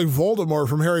little bit like Voldemort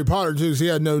from Harry Potter too, because he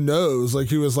had no nose. Like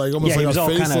he was like almost like a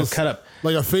faceless, kind of cut up,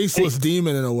 like a faceless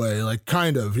demon in a way, like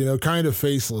kind of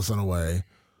faceless in a way.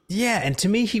 Yeah, and to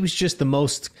me, he was just the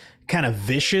most kind of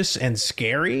vicious and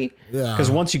scary. Yeah. Because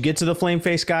once you get to the flame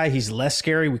face guy, he's less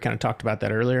scary. We kind of talked about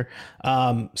that earlier.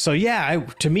 So yeah,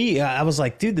 to me, I was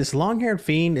like, dude, this long-haired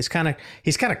fiend is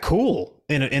he's kind of cool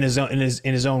in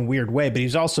his own weird way, but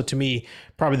he's also, to me,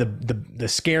 probably the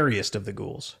scariest of the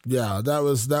ghouls. Yeah, that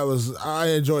was I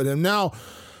enjoyed him. Now,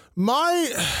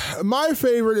 my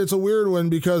favorite, it's a weird one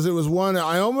because it was one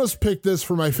I almost picked this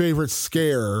for my favorite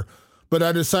scare, but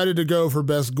I decided to go for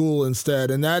Best Ghoul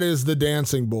instead, and that is the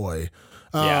dancing boy.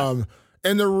 And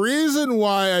the reason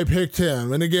why I picked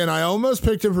him, and again, I almost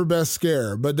picked him for Best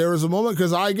Scare, but there was a moment,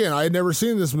 because I had never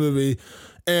seen this movie,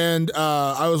 and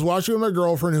I was watching with my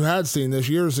girlfriend who had seen this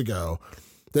years ago,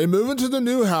 They move into the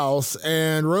new house,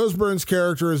 and Rose Byrne's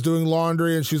character is doing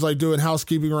laundry, and she's like doing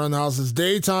housekeeping around the house. It's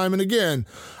daytime. And again,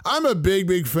 I'm a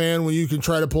big fan when you can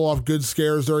try to pull off good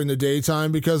scares during the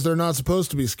daytime, because they're not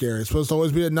supposed to be scary. It's supposed to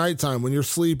always be at nighttime when you're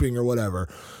sleeping or whatever.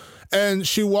 And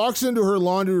she walks into her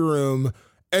laundry room,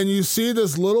 and you see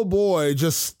this little boy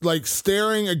just like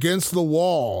staring against the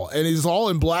wall, and he's all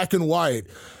in black and white.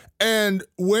 And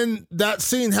when that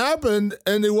scene happened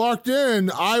and they walked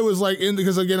in, I was like,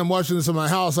 because again, I'm watching this in my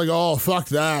house, like, oh, fuck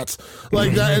that.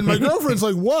 Like that. And my girlfriend's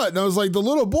like, what? And I was like, the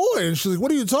little boy. And she's like,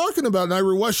 what are you talking about? And I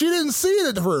rewatched. She didn't see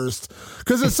it at first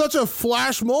because it's such a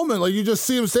flash moment. Like, you just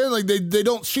see him standing, like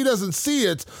she doesn't see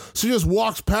it. She just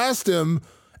walks past him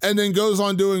and then goes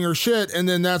on doing her shit. And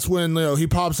then that's when, he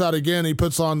pops out again. He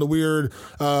puts on the weird,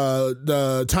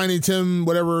 the Tiny Tim,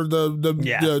 whatever,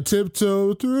 the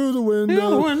tiptoe through the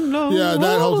window. Yeah,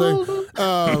 that whole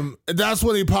thing. That's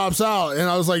when he pops out. And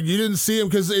I was like, you didn't see him,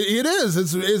 because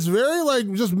it's very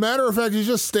like just matter of fact. He's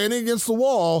just standing against the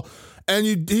wall. And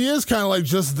he is kind of like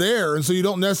just there, and so you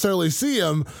don't necessarily see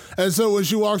him. And so when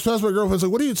she walks past, my girlfriend's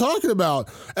like, what are you talking about?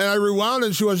 And I rewound,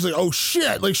 and she was like, oh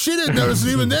shit. Like, she didn't notice it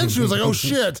even then. She was like, oh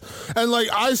shit. And like,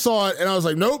 I saw it, and I was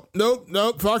like, nope,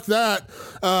 fuck that.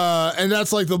 And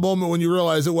that's like the moment when you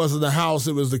realize it wasn't the house,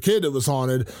 it was the kid that was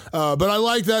haunted. But I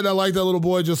like that, and I like that little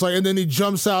boy just like, and then he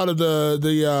jumps out of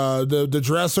the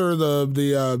dresser,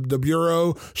 the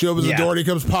bureau. She opens the door, and he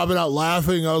comes popping out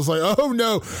laughing. I was like, oh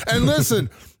no. And listen,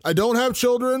 I don't have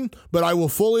children, but I will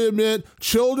fully admit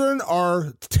children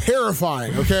are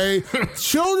terrifying, okay?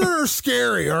 Children are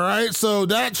scary, all right? So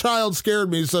that child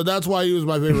scared me, so that's why he was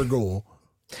my favorite ghoul.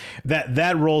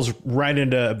 That rolls right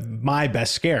into my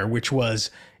best scare, which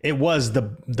was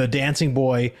the dancing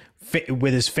boy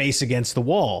with his face against the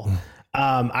wall.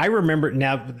 I remember,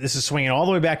 now this is swinging all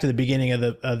the way back to the beginning of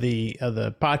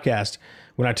the podcast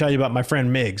when I tell you about my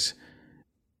friend Miggs.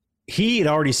 He had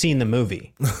already seen the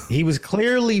movie. He was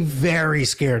clearly very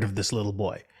scared of this little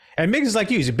boy. And Miggs is like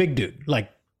you. He's a big dude.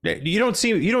 Like, there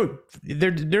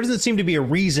doesn't seem to be a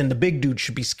reason the big dude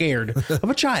should be scared of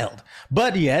a child.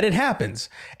 But yet it happens.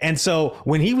 And so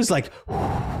when he was like,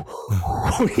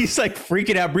 he's like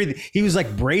freaking out, breathing. He was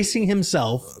like bracing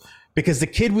himself because the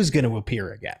kid was going to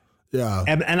appear again. Yeah.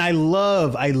 And I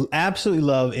absolutely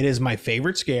love, it is my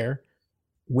favorite scare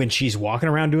when she's walking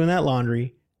around doing that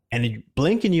laundry. And you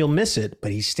blink and you'll miss it,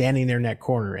 but he's standing there in that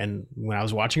corner. And when I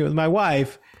was watching it with my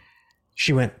wife,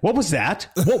 she went, what was that?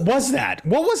 What was that?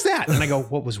 What was that? And I go,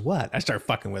 what was what? I started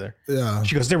fucking with her. Yeah.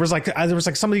 She goes, there was like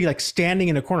somebody like standing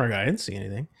in a corner. I go, I didn't see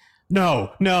anything.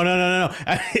 No.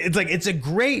 It's like, it's a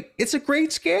great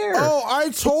scare. Oh, I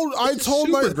told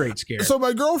my great scare. So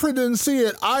my girlfriend didn't see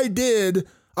it. I did.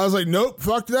 I was like, nope,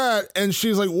 fuck that. And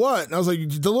she's like, what? And I was like,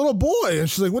 the little boy. And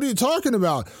she's like, what are you talking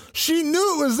about? She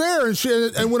knew it was there.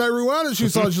 And when I rewound it, she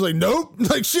saw it. She's like, nope.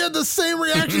 Like, she had the same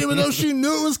reaction, even though she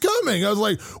knew it was coming. I was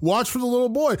like, watch for the little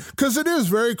boy. Because it is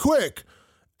very quick.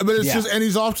 But it's just, and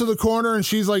he's off to the corner, and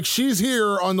she's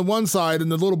here on the one side,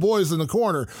 and the little boy's in the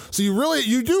corner. So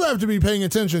you do have to be paying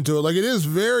attention to it. Like, it is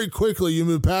very quickly you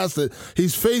move past it.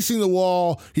 He's facing the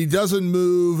wall. He doesn't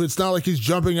move. It's not like he's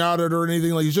jumping out at it or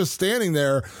anything. Like, he's just standing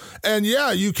there. And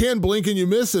yeah, you can blink and you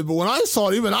miss it. But when I saw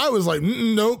it, even I was like,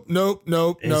 nope.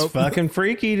 It's fucking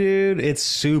freaky, dude. It's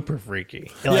super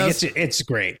freaky. Like, it's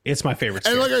great. It's my favorite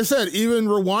scare. And like I said, even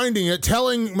rewinding it,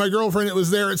 telling my girlfriend it was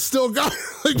there, it still got,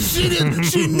 like,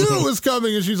 she knew it was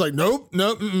coming, and she's like, nope,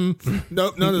 none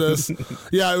of this.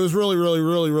 Yeah, it was really, really,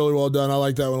 really, really well done. I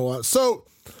like that one a lot. So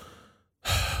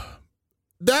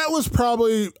that was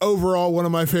probably overall one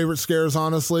of my favorite scares,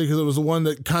 honestly, because it was the one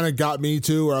that kind of got me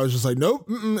too, where I was just like, nope.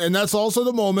 And that's also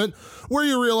the moment where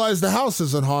you realize the house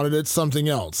isn't haunted, it's something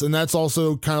else. And that's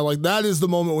also kind of like, that is the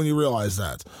moment when you realize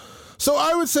that. So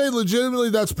I would say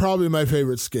legitimately that's probably my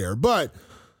favorite scare. But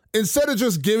instead of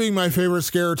just giving my favorite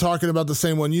scare, talking about the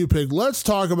same one you picked, let's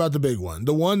talk about the big one,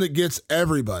 the one that gets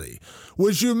everybody,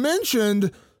 which you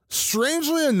mentioned,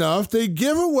 strangely enough, they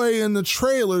give away in the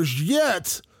trailers,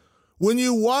 yet when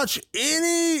you watch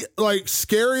any like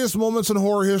scariest moments in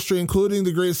horror history, including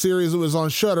the great series that was on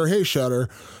Shudder, hey Shudder,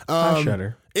 Hi,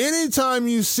 Shudder. Anytime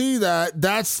you see that,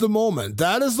 that's the moment.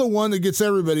 That is the one that gets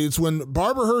everybody. It's when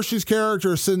Barbara Hershey's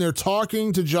character is sitting there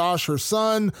talking to Josh, her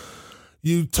son.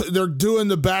 They're doing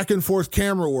the back and forth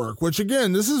camera work, which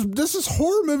again, this is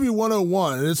horror movie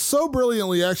 101, and it's so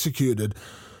brilliantly executed.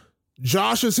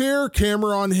 Josh is here,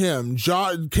 camera on him.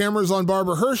 Camera's on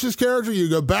Barbara Hershey's character. You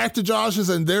go back to Josh's,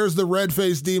 and there's the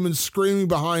red-faced demon screaming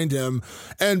behind him,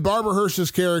 and Barbara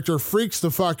Hershey's character freaks the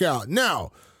fuck out.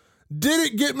 Now,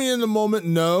 did it get me in the moment?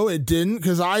 No, it didn't,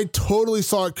 because I totally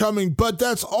saw it coming, but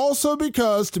that's also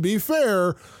because, to be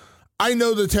fair, I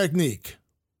know the technique.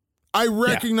 I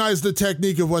recognize the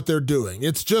technique of what they're doing.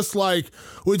 It's just like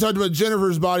we talked about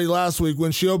Jennifer's body last week.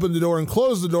 When she opened the door and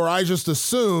closed the door, I just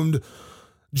assumed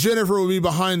Jennifer would be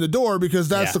behind the door because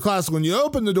that's the classic. When you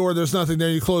open the door, there's nothing there.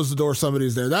 You close the door,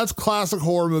 somebody's there. That's classic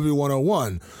horror movie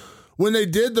 101. When they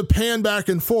did the pan back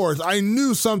and forth, I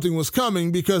knew something was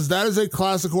coming because that is a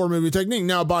classic horror movie technique.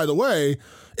 Now, by the way,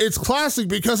 it's classic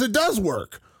because it does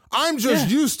work. I'm just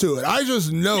used to it. I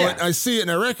just know it. I see it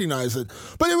and I recognize it.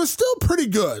 But it was still pretty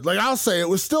good. Like, I'll say it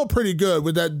was still pretty good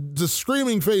with the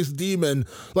screaming face demon,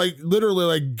 like literally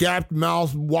like gapped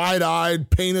mouth, wide-eyed,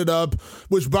 painted up,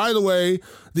 which, by the way,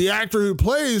 the actor who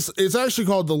plays, it's actually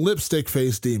called the lipstick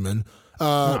face demon,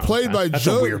 played by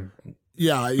Joe.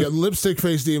 Yeah, lipstick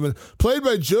face demon, played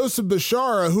by Joseph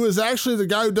Bishara, who is actually the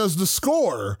guy who does the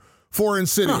score for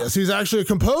Insidious. He's actually a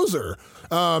composer.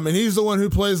 And he's the one who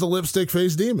plays the lipstick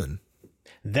face demon.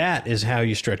 That is how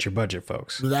you stretch your budget,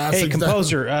 folks.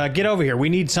 Composer, get over here. We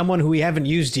need someone who we haven't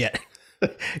used yet.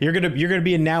 You're gonna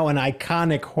be now an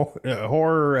iconic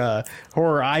horror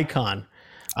icon.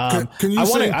 Can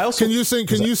you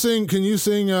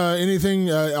sing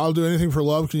anything? I'll do anything for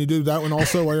love. Can you do that one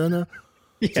also while you're in there?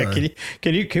 Yeah. Sorry.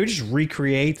 Can you just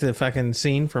recreate the fucking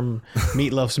scene from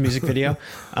Meatloaf's music video?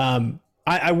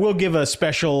 I will give a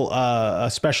special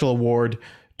award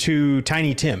to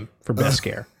Tiny Tim for best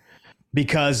scare,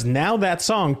 because now that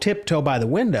song "Tiptoe by the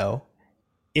Window,"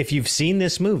 if you've seen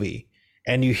this movie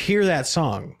and you hear that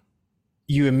song,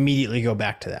 you immediately go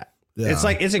back to that. Yeah.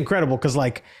 It's incredible because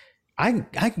like I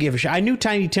give a shit. I knew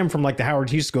Tiny Tim from like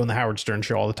he used to go on the Howard Stern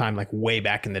show all the time, like way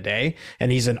back in the day.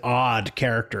 And he's an odd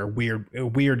character,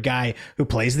 weird guy who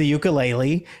plays the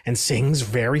ukulele and sings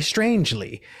very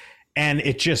strangely. And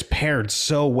it just paired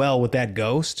so well with that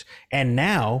ghost. And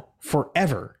now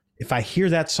forever, if I hear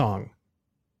that song,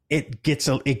 it gets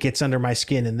under my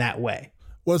skin in that way.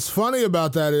 What's funny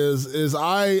about that is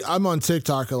I'm on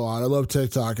TikTok a lot. I love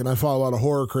TikTok and I follow a lot of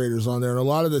horror creators on there. And a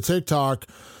lot of the TikTok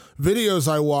videos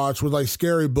I watch with like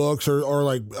scary books or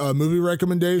like movie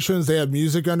recommendations, they have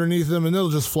music underneath them and they'll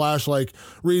just flash like,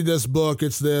 read this book,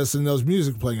 it's this, and there's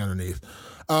music playing underneath.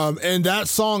 And that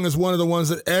song is one of the ones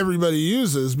that everybody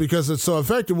uses because it's so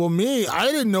effective. Well,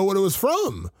 I didn't know what it was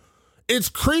from. It's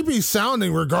creepy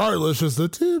sounding regardless, just the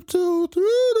tiptoe through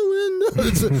the window.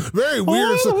 It's very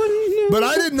weird. But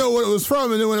I didn't know what it was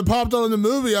from. And then when it popped on in the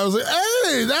movie, I was like,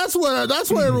 hey, that's why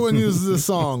everyone uses this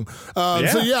song.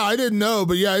 So yeah, I didn't know,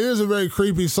 but yeah, it is a very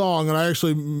creepy song. And I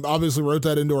actually obviously wrote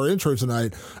that into our intro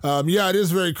tonight. Yeah, it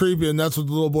is very creepy. And that's what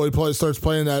the little boy starts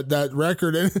playing that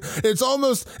record. And it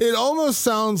almost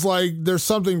sounds like there's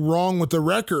something wrong with the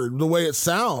record, the way it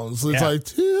sounds. It's like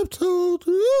tiptoe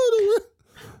through the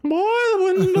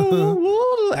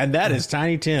window. And that is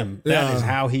Tiny Tim. That is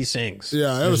how he sings.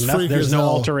 Yeah, it was freaky. There's no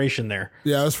alteration there.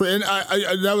 Yeah, it was freaky. And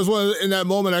I that was in that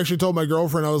moment I actually told my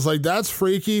girlfriend, I was like, that's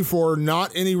freaky for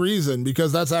not any reason,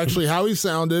 because that's actually how he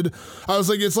sounded. I was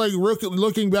like, it's like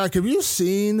looking back. Have you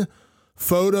seen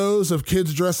photos of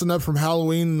kids dressing up from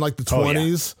Halloween in like the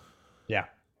 20s? Yeah.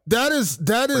 That is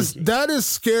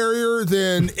scarier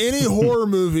than any horror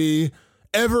movie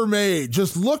ever made.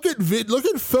 Just look at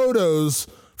photos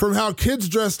from how kids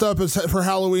dressed up for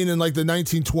Halloween in like the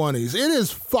 1920s. It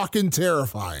is fucking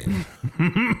terrifying.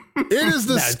 It is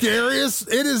the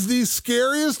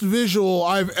scariest visual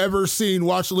I've ever seen.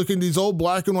 Looking at these old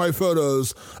black and white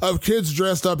photos of kids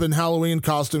dressed up in Halloween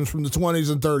costumes from the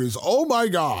 20s and 30s. Oh my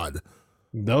God.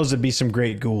 Those would be some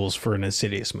great ghouls for an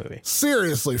Insidious movie.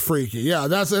 Seriously freaky. Yeah,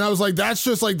 and I was like, that's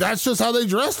just how they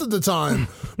dressed at the time.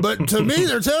 But to me,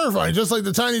 they're terrifying, just like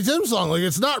the Tiny Tim song. Like,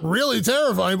 it's not really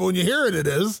terrifying, but when you hear it, it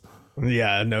is.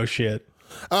 Yeah, no shit.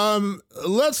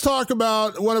 Let's talk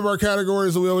about one of our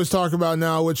categories that we always talk about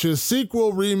now, which is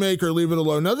sequel, remake, or leave it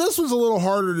alone. Now, this was a little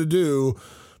harder to do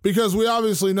because we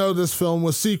obviously know this film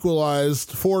was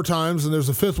sequelized 4 times, and there's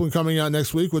a 5th one coming out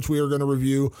next week, which we are going to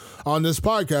review on this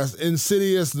podcast.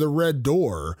 Insidious, The Red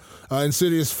Door,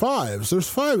 Insidious 5. So there's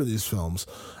 5 of these films.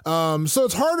 So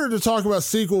it's harder to talk about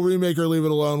sequel, remake, or leave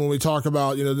it alone when we talk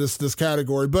about, this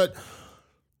category. But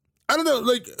I don't know,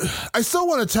 like, I still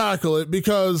want to tackle it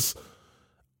because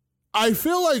I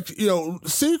feel like,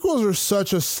 sequels are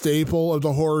such a staple of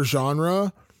the horror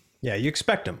genre. Yeah, you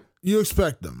expect them.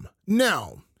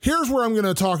 Now, here's where I'm going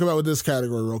to talk about with this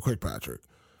category real quick, Patrick.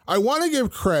 I want to give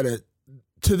credit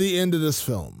to the end of this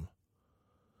film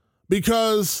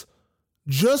because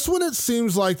just when it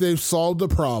seems like they've solved the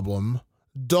problem,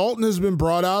 Dalton has been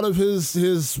brought out of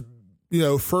his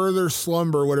further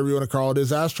slumber, whatever you want to call it,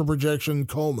 his astral projection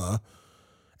coma,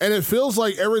 and it feels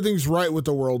like everything's right with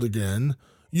the world again.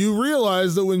 you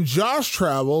realize that when Josh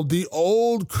traveled, the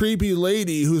old creepy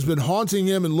lady who's been haunting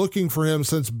him and looking for him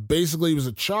since basically he was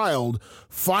a child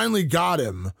finally got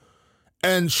him.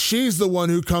 And she's the one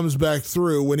who comes back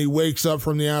through when he wakes up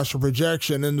from the astral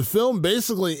projection. And the film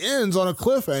basically ends on a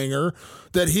cliffhanger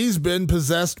that he's been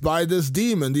possessed by this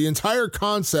demon. The entire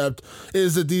concept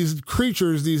is that these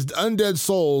creatures, these undead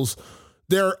souls,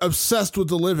 they're obsessed with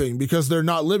the living because they're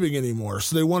not living anymore.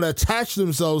 So they want to attach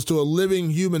themselves to a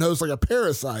living human host like a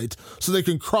parasite so they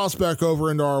can cross back over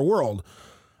into our world.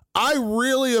 I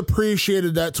really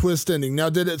appreciated that twist ending. Now,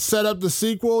 did it set up the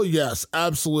sequel? Yes,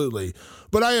 absolutely.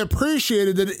 But I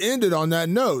appreciated that it ended on that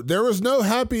note. There was no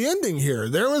happy ending here.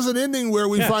 There was an ending where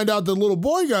we find out the little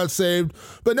boy got saved,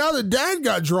 but now the dad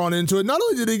got drawn into it. Not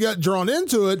only did he get drawn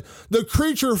into it, the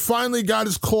creature finally got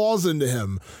his claws into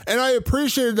him. And I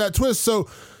appreciated that twist. So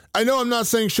I know I'm not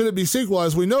saying should it be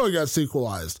sequelized. We know it got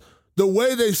sequelized. The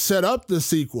way they set up the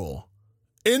sequel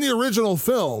in the original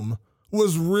film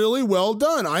was really well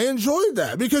done. I enjoyed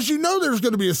that because you know there's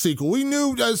going to be a sequel. We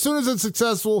knew as soon as it's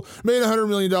successful, made $100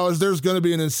 million, there's going to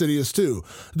be an Insidious 2.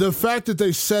 The fact that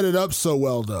they set it up so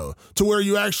well, though, to where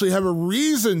you actually have a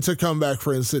reason to come back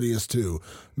for Insidious 2,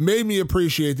 made me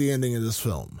appreciate the ending of this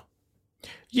film.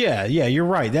 Yeah, you're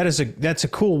right. That's a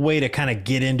cool way to kind of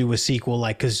get into a sequel,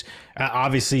 like, because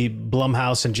obviously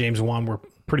Blumhouse and James Wan were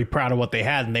pretty proud of what they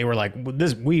had, and they were like,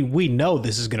 "This, we know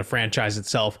this is going to franchise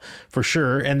itself for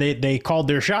sure," and they called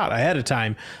their shot ahead of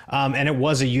time, and it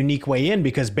was a unique way in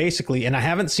because basically, and I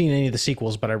haven't seen any of the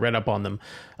sequels, but I read up on them.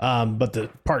 But the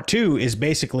part 2 is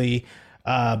basically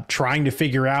trying to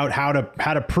figure out how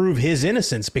to prove his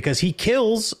innocence because he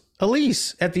kills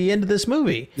Elise at the end of this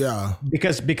movie. Yeah.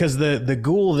 Because the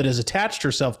ghoul that has attached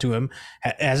herself to him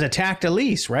has attacked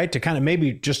Elise, right? To kind of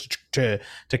maybe just to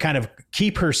kind of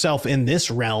keep herself in this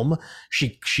realm.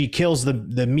 She kills the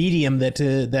medium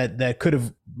that could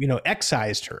have,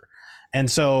 excised her. And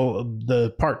so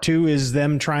the part 2 is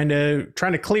them trying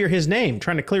to clear his name,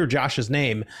 trying to clear Josh's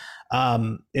name.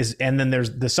 And then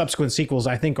there's the subsequent sequels,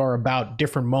 I think, are about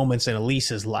different moments in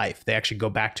Elise's life. They actually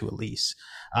go back to Elise.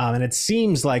 And it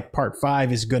seems like part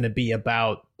 5 is going to be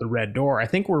about the Red Door. I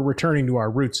think we're returning to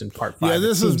our roots in part 5. Yeah,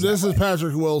 this is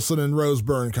Patrick Wilson and Rose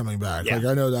Byrne coming back. Yeah. Like,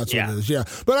 I know that's what it is. Yeah.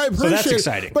 But I appreciate, so that's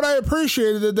exciting. But I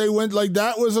appreciated that they went, like,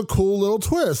 that was a cool little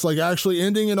twist, like actually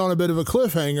ending it on a bit of a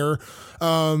cliffhanger,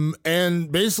 and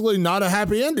basically not a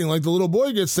happy ending. Like, the little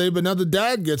boy gets saved, but now the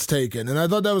dad gets taken. And I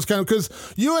thought that was kind of, because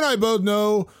you and I both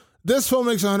know this film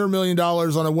makes $100 million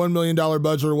on a $1 million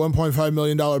budget or $1.5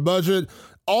 million budget.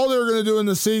 All they're going to do in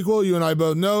the sequel, you and I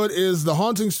both know it, is the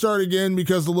hauntings start again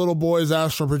because the little boy is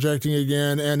astral projecting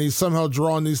again, and he's somehow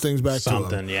drawing these things back to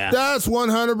him. Yeah. That's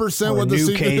 100% what the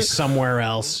new case somewhere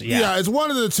else. Yeah, it's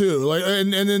one of the two. Like,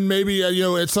 and then maybe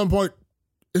at some point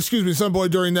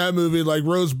during that movie, like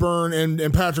Rose Byrne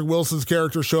and Patrick Wilson's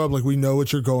character show up, like, we know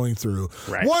what you're going through.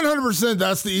 Right. 100%,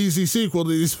 that's the easy sequel to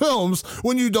these films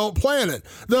when you don't plan it.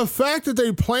 The fact that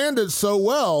they planned it so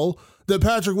well that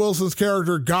Patrick Wilson's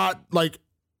character got, like,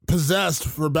 possessed,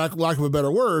 for lack of a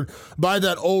better word, by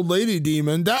that old lady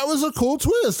demon, that was a cool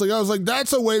twist. Like, I was like,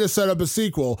 that's a way to set up a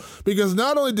sequel, because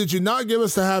not only did you not give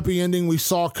us the happy ending we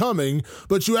saw coming,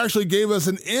 but you actually gave us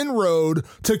an inroad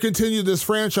to continue this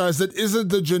franchise that isn't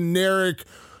the generic,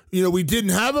 we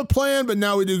didn't have a plan, but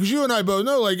now we do. Because you and I both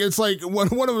know, like, it's like one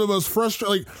of the most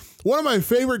frustrating, like, one of my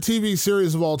favorite TV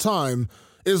series of all time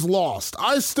is Lost.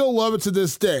 I still love it to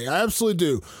this day. I absolutely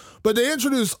do. But they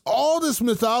introduced all this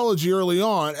mythology early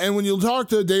on, and when you talk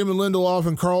to Damon Lindelof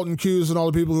and Carlton Cuse and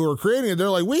all the people who were creating it, they're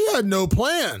like, we had no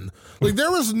plan. Like, there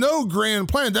was no grand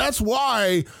plan. That's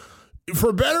why,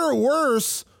 for better or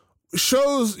worse,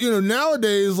 shows,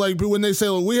 nowadays, like when they say,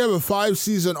 well, we have a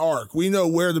 5-season arc, we know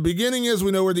where the beginning is, we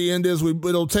know where the end is,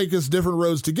 it'll take us different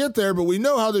roads to get there, but we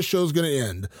know how this show's going to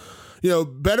end.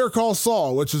 Better Call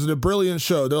Saul, which is a brilliant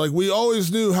show. They're like, we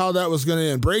always knew how that was going to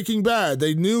end. Breaking Bad,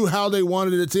 they knew how they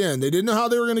wanted it to end. They didn't know how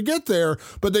they were going to get there,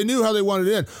 but they knew how they wanted it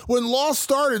to end. When Lost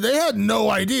started, they had no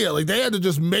idea. Like, they had to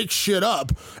just make shit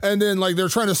up. And then, like, they're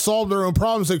trying to solve their own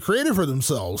problems they created for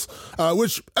themselves,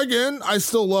 which, again, I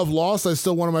still love Lost. I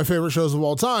still one of my favorite shows of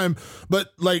all time. But,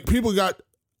 like, people got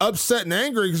upset and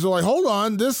angry because they're like, hold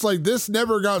on, this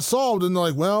never got solved. And they're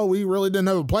like, well, we really didn't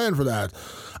have a plan for that.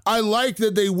 I like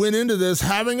that they went into this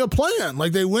having a plan.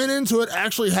 Like, they went into it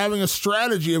actually having a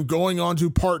strategy of going on to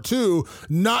part 2,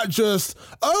 not just,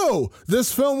 oh,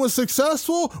 this film was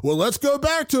successful, well, let's go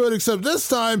back to it, except this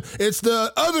time it's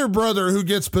the other brother who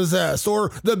gets possessed,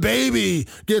 or the baby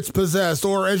gets possessed,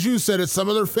 or, as you said, it's some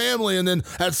other family, and then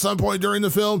at some point during the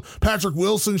film, Patrick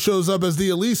Wilson shows up as the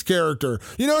Elise character.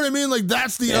 You know what I mean? Like,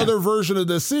 that's the other version of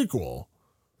this sequel.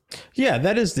 Yeah,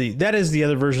 that is the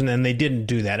other version, and they didn't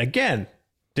do that. Again,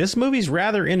 this movie's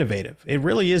rather innovative. It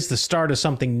really is the start of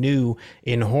something new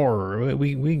in horror.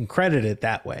 We can credit it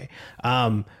that way.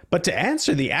 But to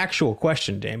answer the actual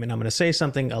question, Damon, I'm going to say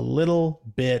something a little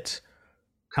bit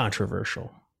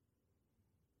controversial.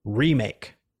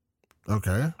 Remake.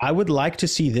 Okay. I would like to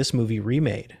see this movie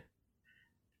remade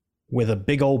with a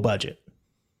big old budget.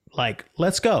 Like,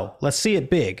 let's go. Let's see it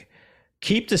big.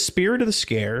 Keep the spirit of the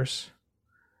scares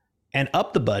and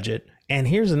up the budget. And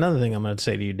here's another thing I'm going to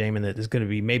say to you, Damon, that is going to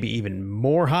be maybe even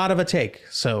more hot of a take.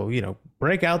 So,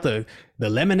 break out the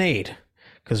lemonade,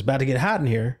 because it's about to get hot in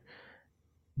here.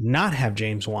 Not have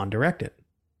James Wan direct it.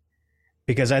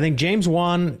 Because I think James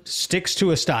Wan sticks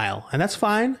to a style, and that's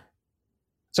fine.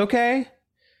 It's okay.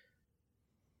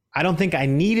 I don't think I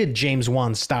needed James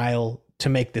Wan's style to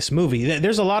make this movie.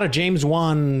 There's a lot of James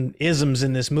Wan isms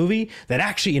in this movie that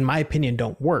actually, in my opinion,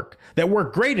 don't work. That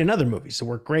work great in other movies. It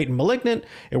worked great in *Malignant*.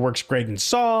 It works great in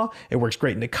 *Saw*. It works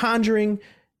great in *The Conjuring*.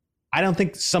 I don't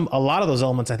think a lot of those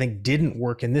elements I think didn't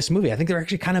work in this movie. I think they're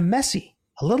actually kind of messy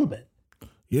a little bit.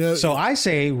 Yeah. So I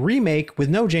say remake with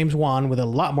no James Wan with a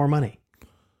lot more money.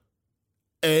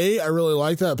 I really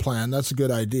like that plan. That's a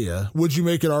good idea. Would you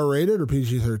make it R-rated or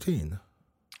PG-13?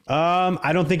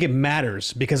 I don't think it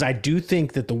matters, because I do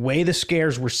think that the way the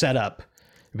scares were set up,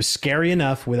 it was scary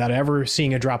enough without ever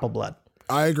seeing a drop of blood.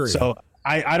 I agree. So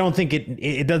I don't think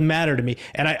it doesn't matter to me.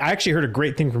 And I actually heard a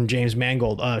great thing from James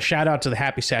Mangold. Shout out to the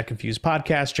Happy, Sad, Confused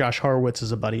podcast. Josh Horowitz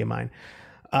is a buddy of mine.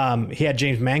 He had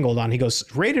James Mangold on. He goes,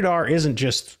 rated R isn't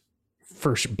just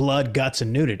for blood, guts,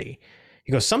 and nudity.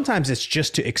 He goes, sometimes it's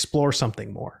just to explore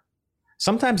something more.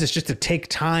 Sometimes it's just to take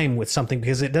time with something,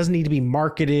 because it doesn't need to be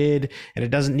marketed, and it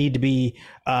doesn't need to be,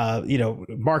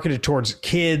 marketed towards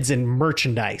kids and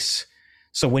merchandise.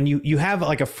 So when you have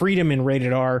like a freedom in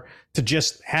rated R to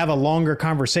just have a longer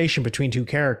conversation between two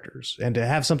characters and to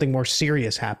have something more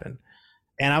serious happen.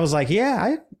 And I was like,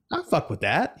 yeah, I fuck with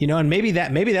that, and maybe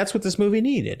that's what this movie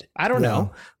needed. I don't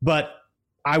know, but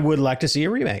I would like to see a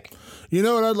remake. You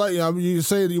know what I'd like? You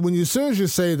say as soon as you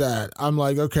say that, I'm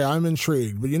like, okay, I'm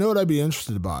intrigued. But you know what I'd be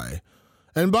interested by?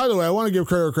 And by the way, I want to give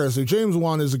credit where credit's due. James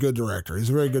Wan is a good director. He's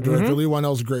a very good director. Lee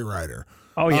Whannell's a great writer.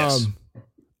 Oh yes,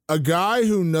 a guy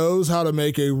who knows how to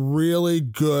make a really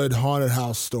good haunted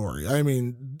house story. I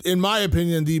mean, in my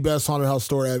opinion, the best haunted house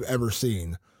story I've ever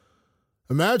seen.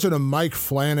 Imagine a Mike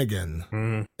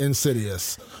Flanagan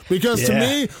Insidious. Because to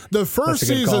me, the first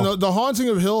season, The Haunting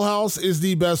of Hill House, is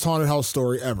the best haunted house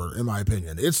story ever, in my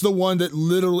opinion. It's the one that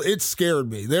it scared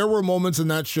me. There were moments in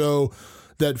that show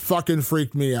that fucking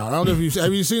freaked me out. I don't know if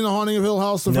have you seen The Haunting of Hill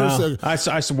House?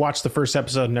 I watched the first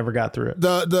episode and never got through it.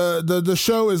 The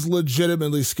show is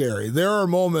legitimately scary. There are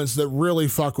moments that really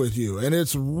fuck with you, and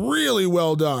it's really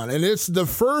well done. And it's the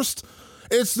first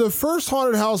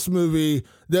haunted house movie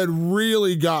that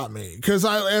really got me, because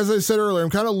as I said earlier, I'm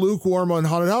kind of lukewarm on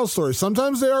haunted house stories.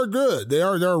 Sometimes they are good. There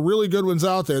are really good ones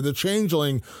out there. The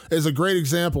Changeling is a great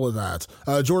example of that.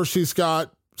 George C.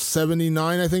 Scott,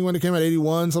 79, I think, when it came out,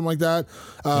 81, something like that.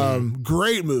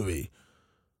 Great movie.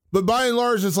 But by and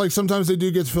large, it's like sometimes they do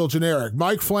get to feel generic.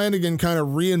 Mike Flanagan kind of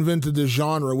reinvented the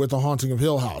genre with The Haunting of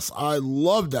Hill House. I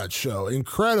loved that show.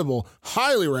 Incredible.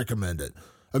 Highly recommend it.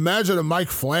 Imagine a Mike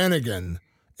Flanagan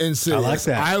Insidious. I like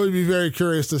that. I would be very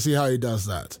curious to see how he does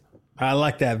that. I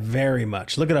like that very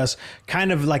much. Look at us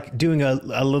kind of like doing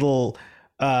a little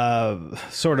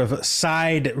sort of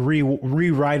side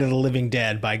rewrite of The Living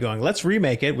Dead by going, let's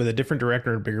remake it with a different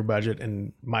director, a bigger budget,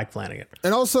 and Mike Flanagan.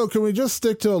 And also, can we just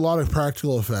stick to a lot of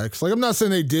practical effects? Like, I'm not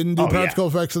saying they didn't do practical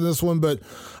effects in this one, but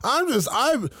let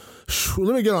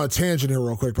me get on a tangent here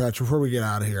real quick, Patrick, before we get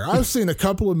out of here. I've seen a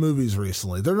couple of movies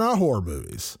recently. They're not horror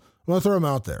movies. I'm going to throw them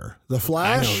out there. The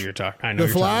Flash. I know what you're talking. The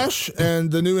Flash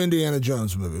and the new Indiana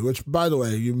Jones movie, which, by the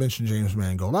way, you mentioned James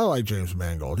Mangold. I like James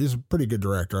Mangold. He's a pretty good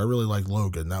director. I really like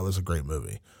Logan. That was a great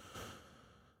movie.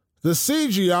 The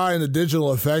CGI and the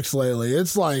digital effects lately,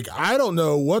 it's like, I don't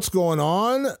know what's going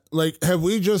on. Like, have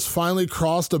we just finally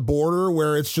crossed a border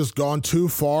where it's just gone too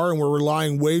far and we're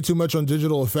relying way too much on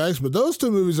digital effects? But those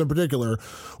two movies in particular,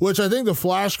 which I think The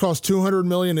Flash cost $200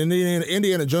 million and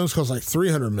Indiana Jones cost like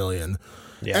 $300 million.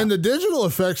 Yeah. And the digital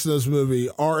effects in this movie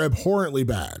are abhorrently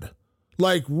bad.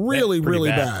 Like, really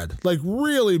bad. Like,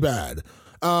 really bad.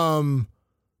 I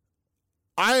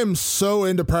am so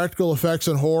into practical effects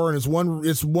and horror, and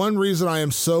it's one reason I am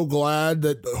so glad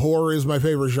that horror is my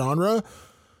favorite genre,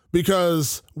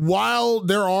 because while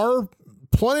there are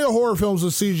plenty of horror films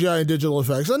with CGI and digital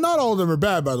effects, and not all of them are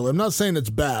bad, by the way. I'm not saying it's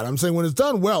bad. I'm saying when it's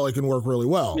done well, it can work really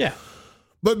well. Yeah.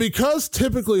 But because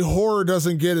typically horror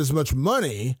doesn't get as much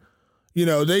money,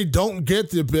 they don't get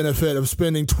the benefit of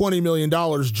spending $20 million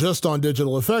just on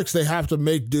digital effects. They have to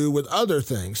make do with other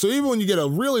things. So even when you get a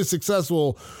really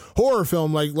successful horror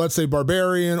film, like let's say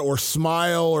Barbarian or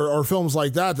Smile or films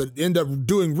like that end up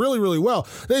doing really, really well,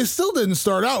 they still didn't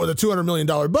start out with a $200 million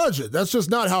budget. That's just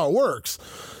not how it works.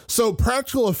 So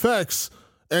practical effects,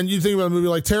 and you think about a movie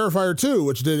like Terrifier 2,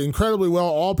 which did incredibly well,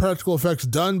 all practical effects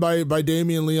done by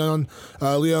Damien Leone.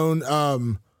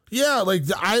 Yeah, like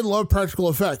I love practical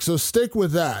effects, so stick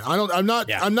with that. I'm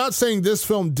not saying this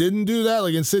film didn't do that,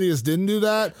 like Insidious didn't do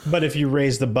that. But if you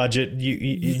raise the budget,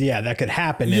 that could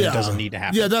happen, and it doesn't need to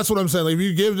happen. Yeah, that's what I'm saying. Like if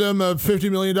you give them a $50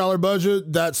 million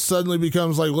budget, that suddenly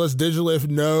becomes like let's digitally.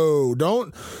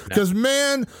 Because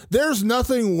man, there's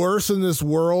nothing worse in this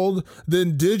world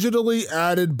than digitally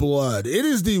added blood. It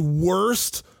is the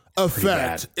worst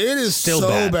effect. It is still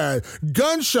so bad.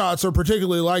 Gunshots are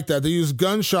particularly like that. They use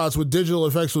gunshots with digital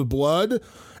effects with blood,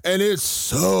 and it's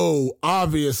so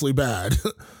obviously bad.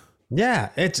 Yeah,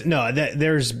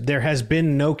 there has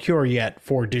been no cure yet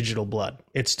for digital blood.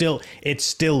 It still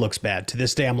looks bad to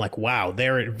this day. I'm like, wow,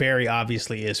 there it very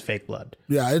obviously is fake blood.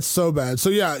 Yeah, it's so bad. So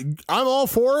yeah, I'm all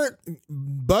for it.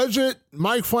 Budget,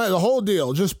 Mike Flanagan, the whole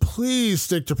deal. Just please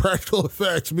stick to practical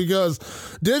effects because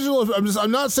digital.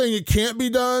 I'm not saying it can't be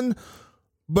done,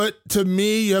 but to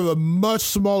me, you have a much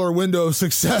smaller window of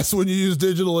success when you use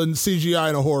digital and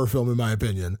CGI in a horror film, in my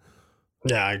opinion.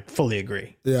 Yeah, I fully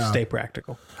agree. Yeah. Stay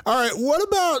practical. All right. What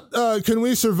about can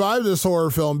we survive this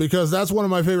horror film? Because that's one of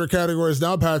my favorite categories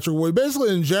now, Patrick. We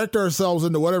basically inject ourselves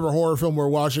into whatever horror film we're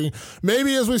watching.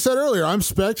 Maybe, as we said earlier, I'm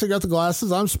Specs. I got the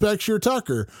glasses. I'm Specs. You're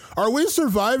Tucker. Are we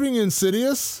surviving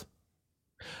Insidious?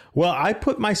 Well, I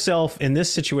put myself in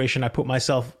this situation. I put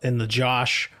myself in the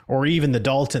Josh or even the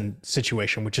Dalton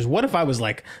situation, which is what if I was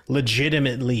like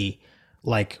legitimately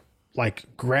like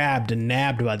grabbed and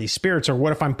nabbed by these spirits? Or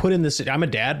what if I'm put in this, I'm a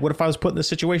dad. What if I was put in the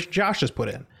situation Josh is put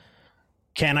in?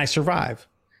 Can I survive?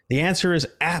 The answer is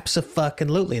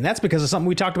abso-fucking-lutely. And that's because of something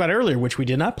we talked about earlier, which we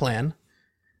did not plan,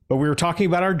 but we were talking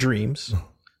about our dreams.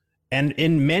 And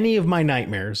in many of my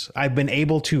nightmares, I've been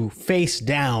able to face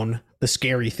down the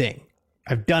scary thing.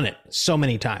 I've done it so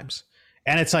many times.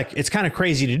 And it's like, it's kind of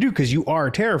crazy to do because you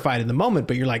are terrified in the moment,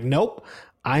 but you're like, nope,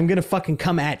 I'm going to fucking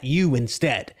come at you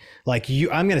instead. Like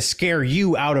I'm going to scare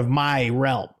you out of my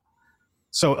realm.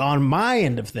 So on my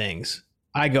end of things,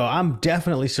 I go, I'm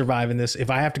definitely surviving this.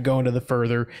 If I have to go into the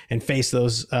further and face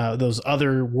those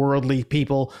other worldly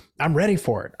people, I'm ready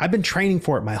for it. I've been training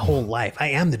for it my whole life. I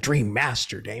am the dream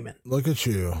master, Damon. Look at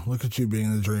you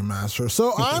being the dream master.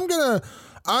 So I'm going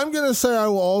to say I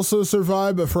will also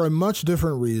survive, but for a much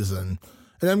different reason.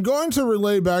 And I'm going to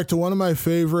relay back to one of my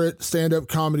favorite stand-up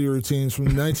comedy routines from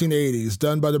the 1980s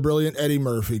done by the brilliant Eddie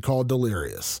Murphy called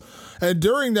Delirious. And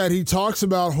during that, he talks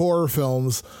about horror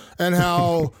films and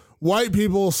how white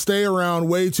people stay around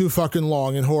way too fucking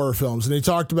long in horror films. And he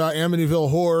talked about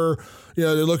Amityville Horror. They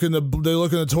look in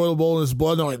the toilet bowl and it's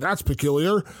blood. And they're like, that's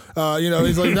peculiar.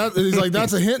 He's like,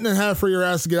 that's a hint and a half for your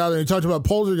ass to get out there. And he talked about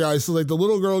Poltergeist. So like the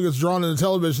little girl gets drawn into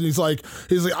television. He's like,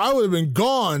 I would have been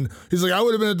gone. He's like, I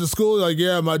would have been at the school. Like,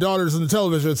 yeah, my daughter's in the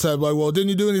television set. Like, well, didn't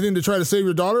you do anything to try to save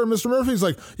your daughter, Mr. Murphy? He's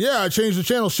like, yeah, I changed the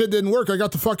channel. Shit didn't work. I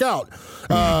got the fuck out.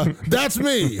 That's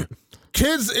me.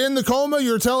 Kids in the coma,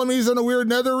 you're telling me he's in a weird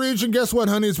nether region. Guess what,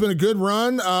 honey? It's been a good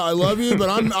run. I love you, but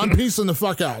I'm piecing the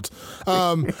fuck out.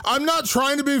 I'm not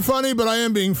trying to be funny, but I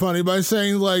am being funny by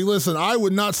saying, like, listen, I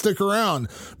would not stick around.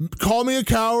 Call me a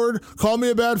coward. Call me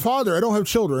a bad father. I don't have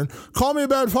children. Call me a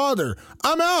bad father.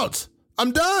 I'm out.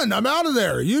 I'm done. I'm out of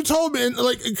there. You told me,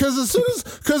 like, because as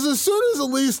soon as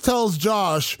Elise tells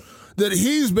Josh that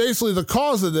he's basically the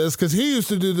cause of this because he used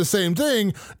to do the same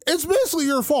thing, it's basically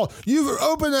your fault. You've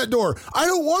opened that door. I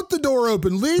don't want the door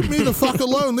open. Leave me the fuck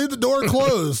alone. Leave the door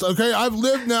closed. Okay, I've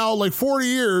lived now like 40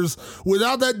 years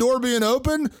without that door being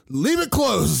open. Leave it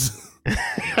closed.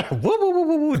 Woo, woo, woo,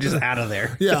 woo, woo, just out of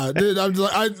there. Yeah, dude, I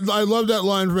love that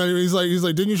line from him. He's like,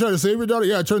 didn't you try to save your daughter?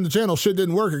 Yeah, I turned the channel. Shit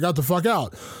didn't work. I got the fuck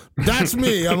out. That's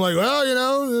me. I'm like, well,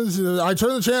 I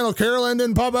turned the channel. Caroline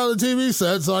didn't pop out of the TV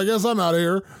set, so I guess I'm out of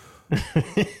here.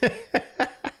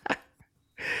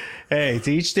 Hey,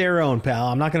 to each their own, pal.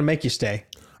 I'm not going to make you stay.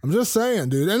 I'm just saying,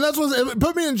 dude. And that's what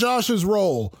put me in Josh's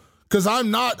role. Because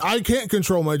I can't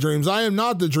control my dreams. I am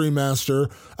not the dream master.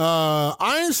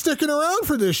 I ain't sticking around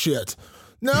for this shit.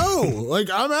 No, like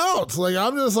I'm out. Like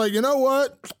I'm just like, you know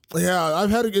what? Yeah,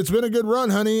 it's been a good run,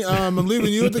 honey. I'm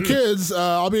leaving you with the kids.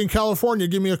 I'll be in California.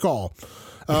 Give me a call.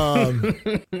 I'm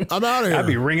out of here. I'd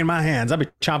be wringing my hands. I'd be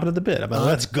chomping at the bit.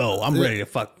 Let's go. I'm ready to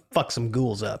fuck some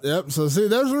ghouls up. Yep. So see,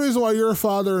 there's the reason why you're a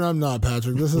father and I'm not,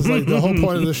 Patrick. This is like the whole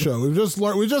point of the show.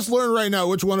 We just learned right now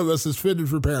which one of us is fitted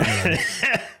for parenthood.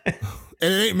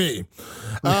 And it ain't me.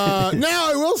 Now,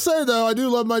 I will say, though, I do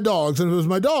love my dogs. And if it was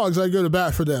my dogs, I'd go to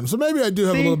bat for them. So maybe I do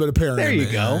have a little bit of parenting. There you in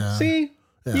me. go. Yeah. See?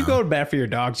 Yeah. You go to bat for your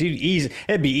dogs.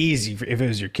 It'd be easy if it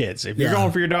was your kids. If you're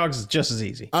going for your dogs, it's just as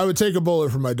easy. I would take a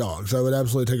bullet for my dogs. I would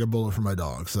absolutely take a bullet for my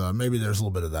dogs. Maybe there's a little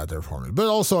bit of that there for me. But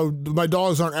also, my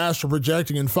dogs aren't astral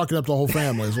projecting and fucking up the whole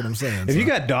family is what I'm saying. If you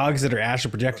got dogs that are astral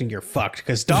projecting, you're fucked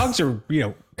because dogs are,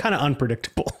 kind of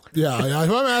unpredictable. Yeah.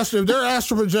 If they're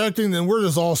astral projecting, then we're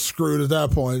just all screwed at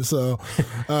that point. So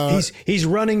he's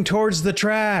running towards the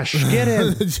trash. Get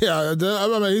him. Yeah.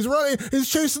 He's running. He's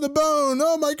chasing the bone.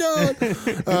 Oh my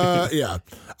God. Yeah.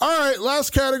 All right.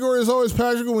 Last category is always,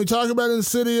 Patrick, when we talk about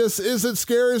Insidious, is it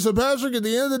scary? So Patrick, at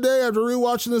the end of the day, after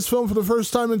rewatching this film for the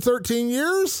first time in 13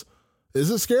 years,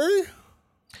 is it scary?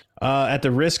 At the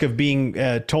risk of being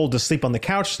told to sleep on the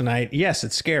couch tonight, yes,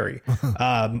 it's scary.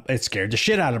 It scared the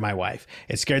shit out of my wife.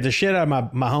 It scared the shit out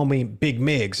of my homie Big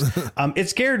Miggs. It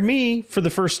scared me for the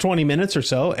first 20 minutes or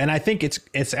so, and I think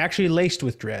it's actually laced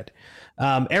with dread.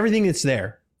 Everything that's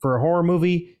there for a horror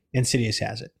movie, Insidious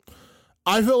has it.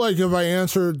 I feel like if I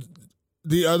answered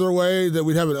the other way, that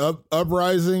we'd have an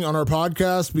uprising on our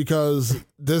podcast, because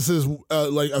this is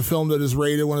like a film that is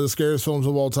rated one of the scariest films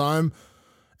of all time.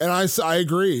 And I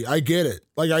agree. I get it.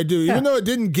 Like I do. Even though it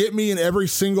didn't get me in every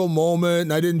single moment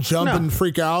and I didn't jump and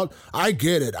freak out, I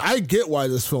get it. I get why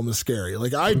this film is scary.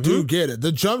 Like I do get it.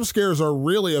 The jump scares are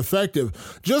really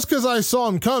effective. Just because I saw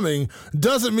them coming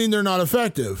doesn't mean they're not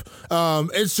effective.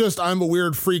 It's just I'm a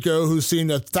weird freako who's seen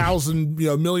 1,000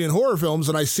 million horror films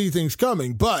and I see things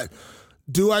coming. But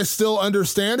do I still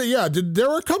understand it? Yeah. There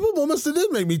were a couple moments that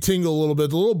did make me tingle a little bit.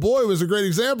 The little boy was a great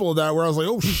example of that, where I was like,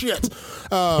 oh shit.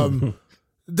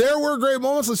 There were great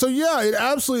moments. So yeah, it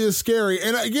absolutely is scary.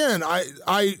 And again,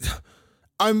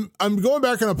 I'm going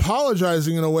back and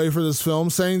apologizing in a way for this film,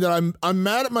 saying that I'm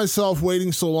mad at myself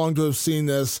waiting so long to have seen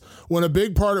this, when a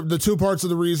big part of the two parts of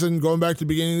the reason, going back to the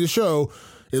beginning of the show,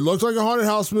 it looked like a haunted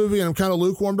house movie, and I'm kind of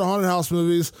lukewarm to haunted house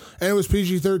movies, and it was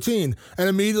PG-13. And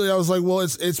immediately I was like, well,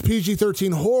 it's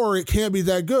PG-13 horror. It can't be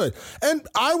that good. And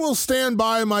I will stand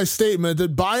by my statement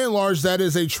that by and large, that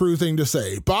is a true thing to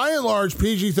say. By and large,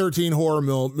 PG-13 horror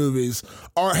movies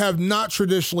have not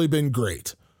traditionally been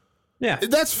great. Yeah.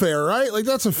 That's fair, right? Like,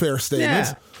 that's a fair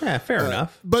statement. Yeah, fair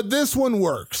enough. But this one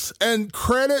works. And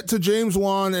credit to James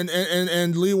Wan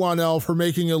and Leigh Whannell for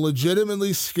making a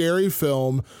legitimately scary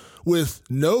film with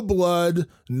no blood,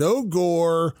 no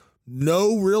gore,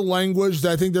 no real language.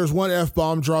 I think there's one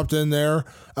F-bomb dropped in there,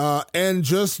 and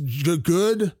just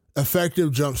good,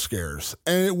 effective jump scares.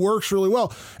 And it works really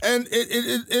well. And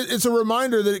it's a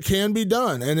reminder that it can be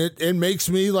done. And it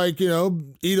makes me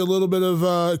eat a little bit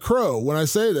of crow when I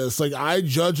say this. Like, I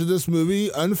judge this movie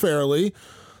unfairly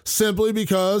simply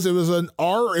because it was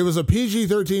a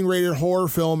PG-13 rated horror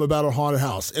film about a haunted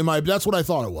house. That's what I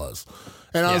thought it was.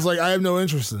 And I was like, I have no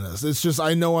interest in this. It's just,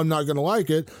 I know I'm not going to like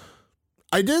it.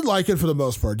 I did like it for the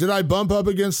most part. Did I bump up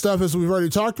against stuff as we've already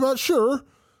talked about? Sure.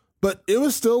 But it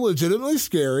was still legitimately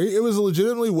scary. It was a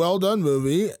legitimately well done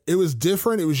movie. It was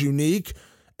different. It was unique.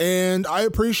 And I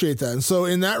appreciate that. And so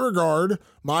in that regard,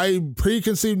 my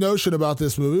preconceived notion about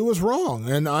this movie was wrong.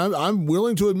 And I'm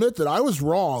willing to admit that I was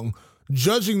wrong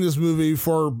judging this movie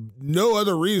for no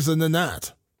other reason than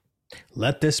that.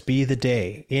 Let this be the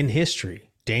day in history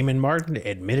Damon Martin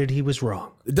admitted he was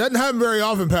wrong. It doesn't happen very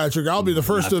often, Patrick. I'll be the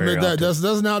first to admit that. Does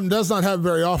not happen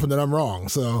very often that I'm wrong.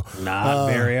 So not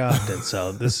very often.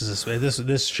 So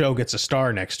this show gets a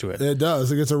star next to it. It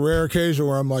does. It gets a rare occasion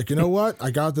where I'm like, you know what?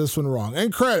 I got this one wrong.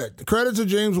 And credit to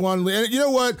James Wan. And you know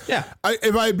what? Yeah.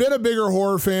 If I had been a bigger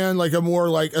horror fan, like a more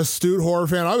astute horror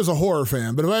fan, I was a horror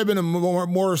fan. But if I had been a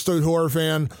more astute horror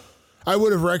fan, I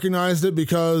would have recognized it,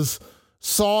 because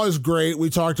Saw is great.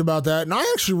 We talked about that. And I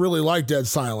actually really like Dead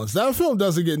Silence. That film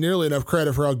doesn't get nearly enough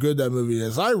credit for how good that movie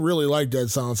is. I really like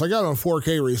Dead Silence. I got it on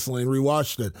 4K recently and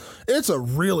rewatched it. It's a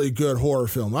really good horror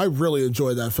film. I really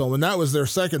enjoyed that film. And that was their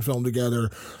second film together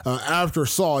after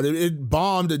Saw. It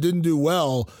bombed. It didn't do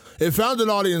well. It found an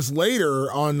audience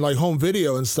later on home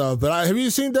video and stuff. But have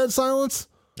you seen Dead Silence?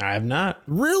 I have not.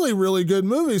 Really, really good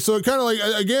movie. So it kind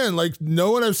of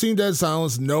knowing I've seen Dead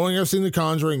Silence, knowing I've seen The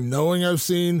Conjuring, knowing I've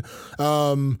seen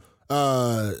Saw,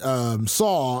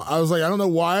 I was like, I don't know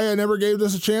why I never gave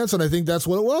this a chance. And I think that's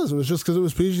what it was. It was just because it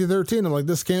was PG-13. I'm like,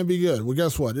 this can't be good. Well,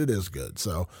 guess what? It is good.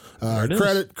 So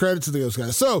credit to those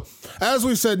guys. So as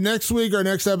we said, next week, our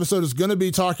next episode is going to be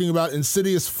talking about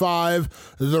Insidious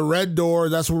 5, The Red Door.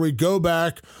 That's where we go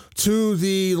back to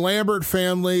the Lambert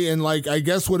family, and like I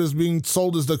guess what is being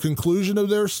sold is the conclusion of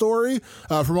their story.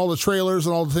 From all the trailers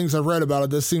and all the things I've read about it,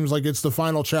 this seems like it's the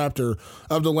final chapter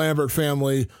of the Lambert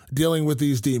family dealing with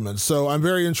these demons. So I'm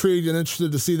very intrigued and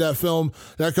interested to see that film.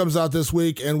 That comes out this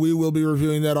week, and we will be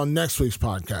reviewing that on next week's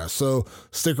podcast. So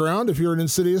stick around if you're an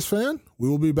Insidious fan. We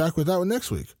will be back with that one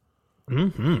next week.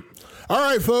 All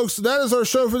right, folks, that is our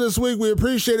show for this week. We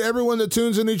appreciate everyone that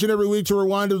tunes in each and every week to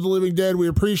Rewind of the Living Dead. We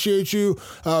appreciate you.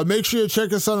 Make sure you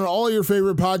check us out on all your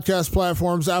favorite podcast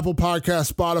platforms: Apple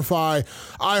Podcasts, Spotify,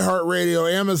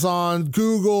 iHeartRadio, Amazon,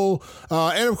 Google,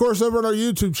 and of course over on our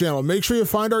YouTube channel. Make sure you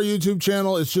find our YouTube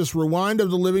channel. It's just Rewind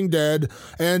of the Living Dead,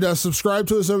 and subscribe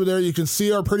to us over there. You can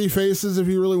see our pretty faces if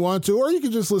you really want to, or you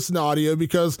can just listen to audio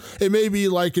because it may be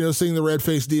like, seeing the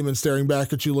red-faced demon staring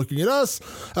back at you looking at us.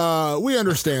 We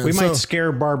understand. We might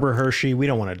scare Barbara Hershey. We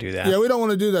don't want to do that. Yeah, we don't want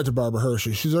to do that to Barbara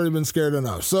Hershey. She's already been scared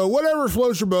enough. So whatever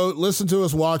floats your boat, listen to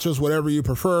us, watch us, whatever you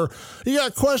prefer. You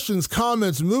got questions,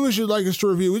 comments, movies you'd like us to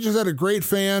review. We just had a great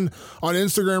fan on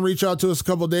Instagram reach out to us a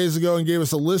couple of days ago and gave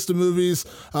us a list of movies.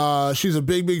 She's a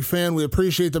big fan. We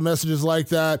appreciate the messages like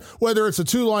that. Whether it's a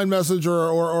 2-line message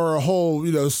or a whole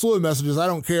slew of messages, I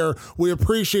don't care. We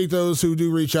appreciate those who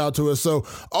do reach out to us. So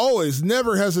always,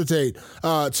 never hesitate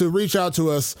to reach out to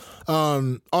us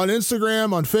on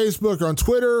Instagram, on Facebook, on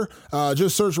Twitter.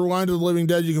 Just search Rewind of the Living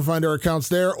Dead. You can find our accounts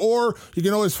there, or you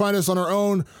can always find us on our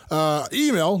own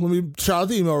email. Let me shout out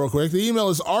the email real quick. The email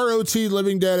is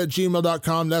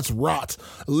rotlivingdead@gmail.com. That's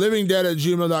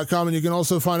rotlivingdead@gmail.com. And you can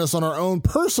also find us on our own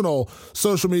personal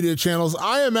social media channels.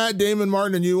 I am at Damon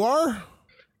Martin, and you are?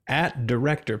 At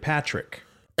Director Patrick.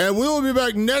 And we will be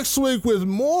back next week with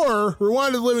more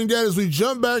Rewind of the Living Dead as we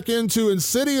jump back into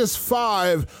Insidious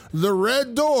 5, The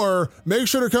Red Door. Make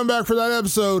sure to come back for that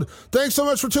episode. Thanks so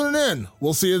much for tuning in.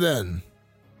 We'll see you then.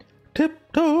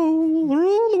 Tiptoe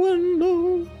through the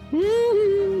window.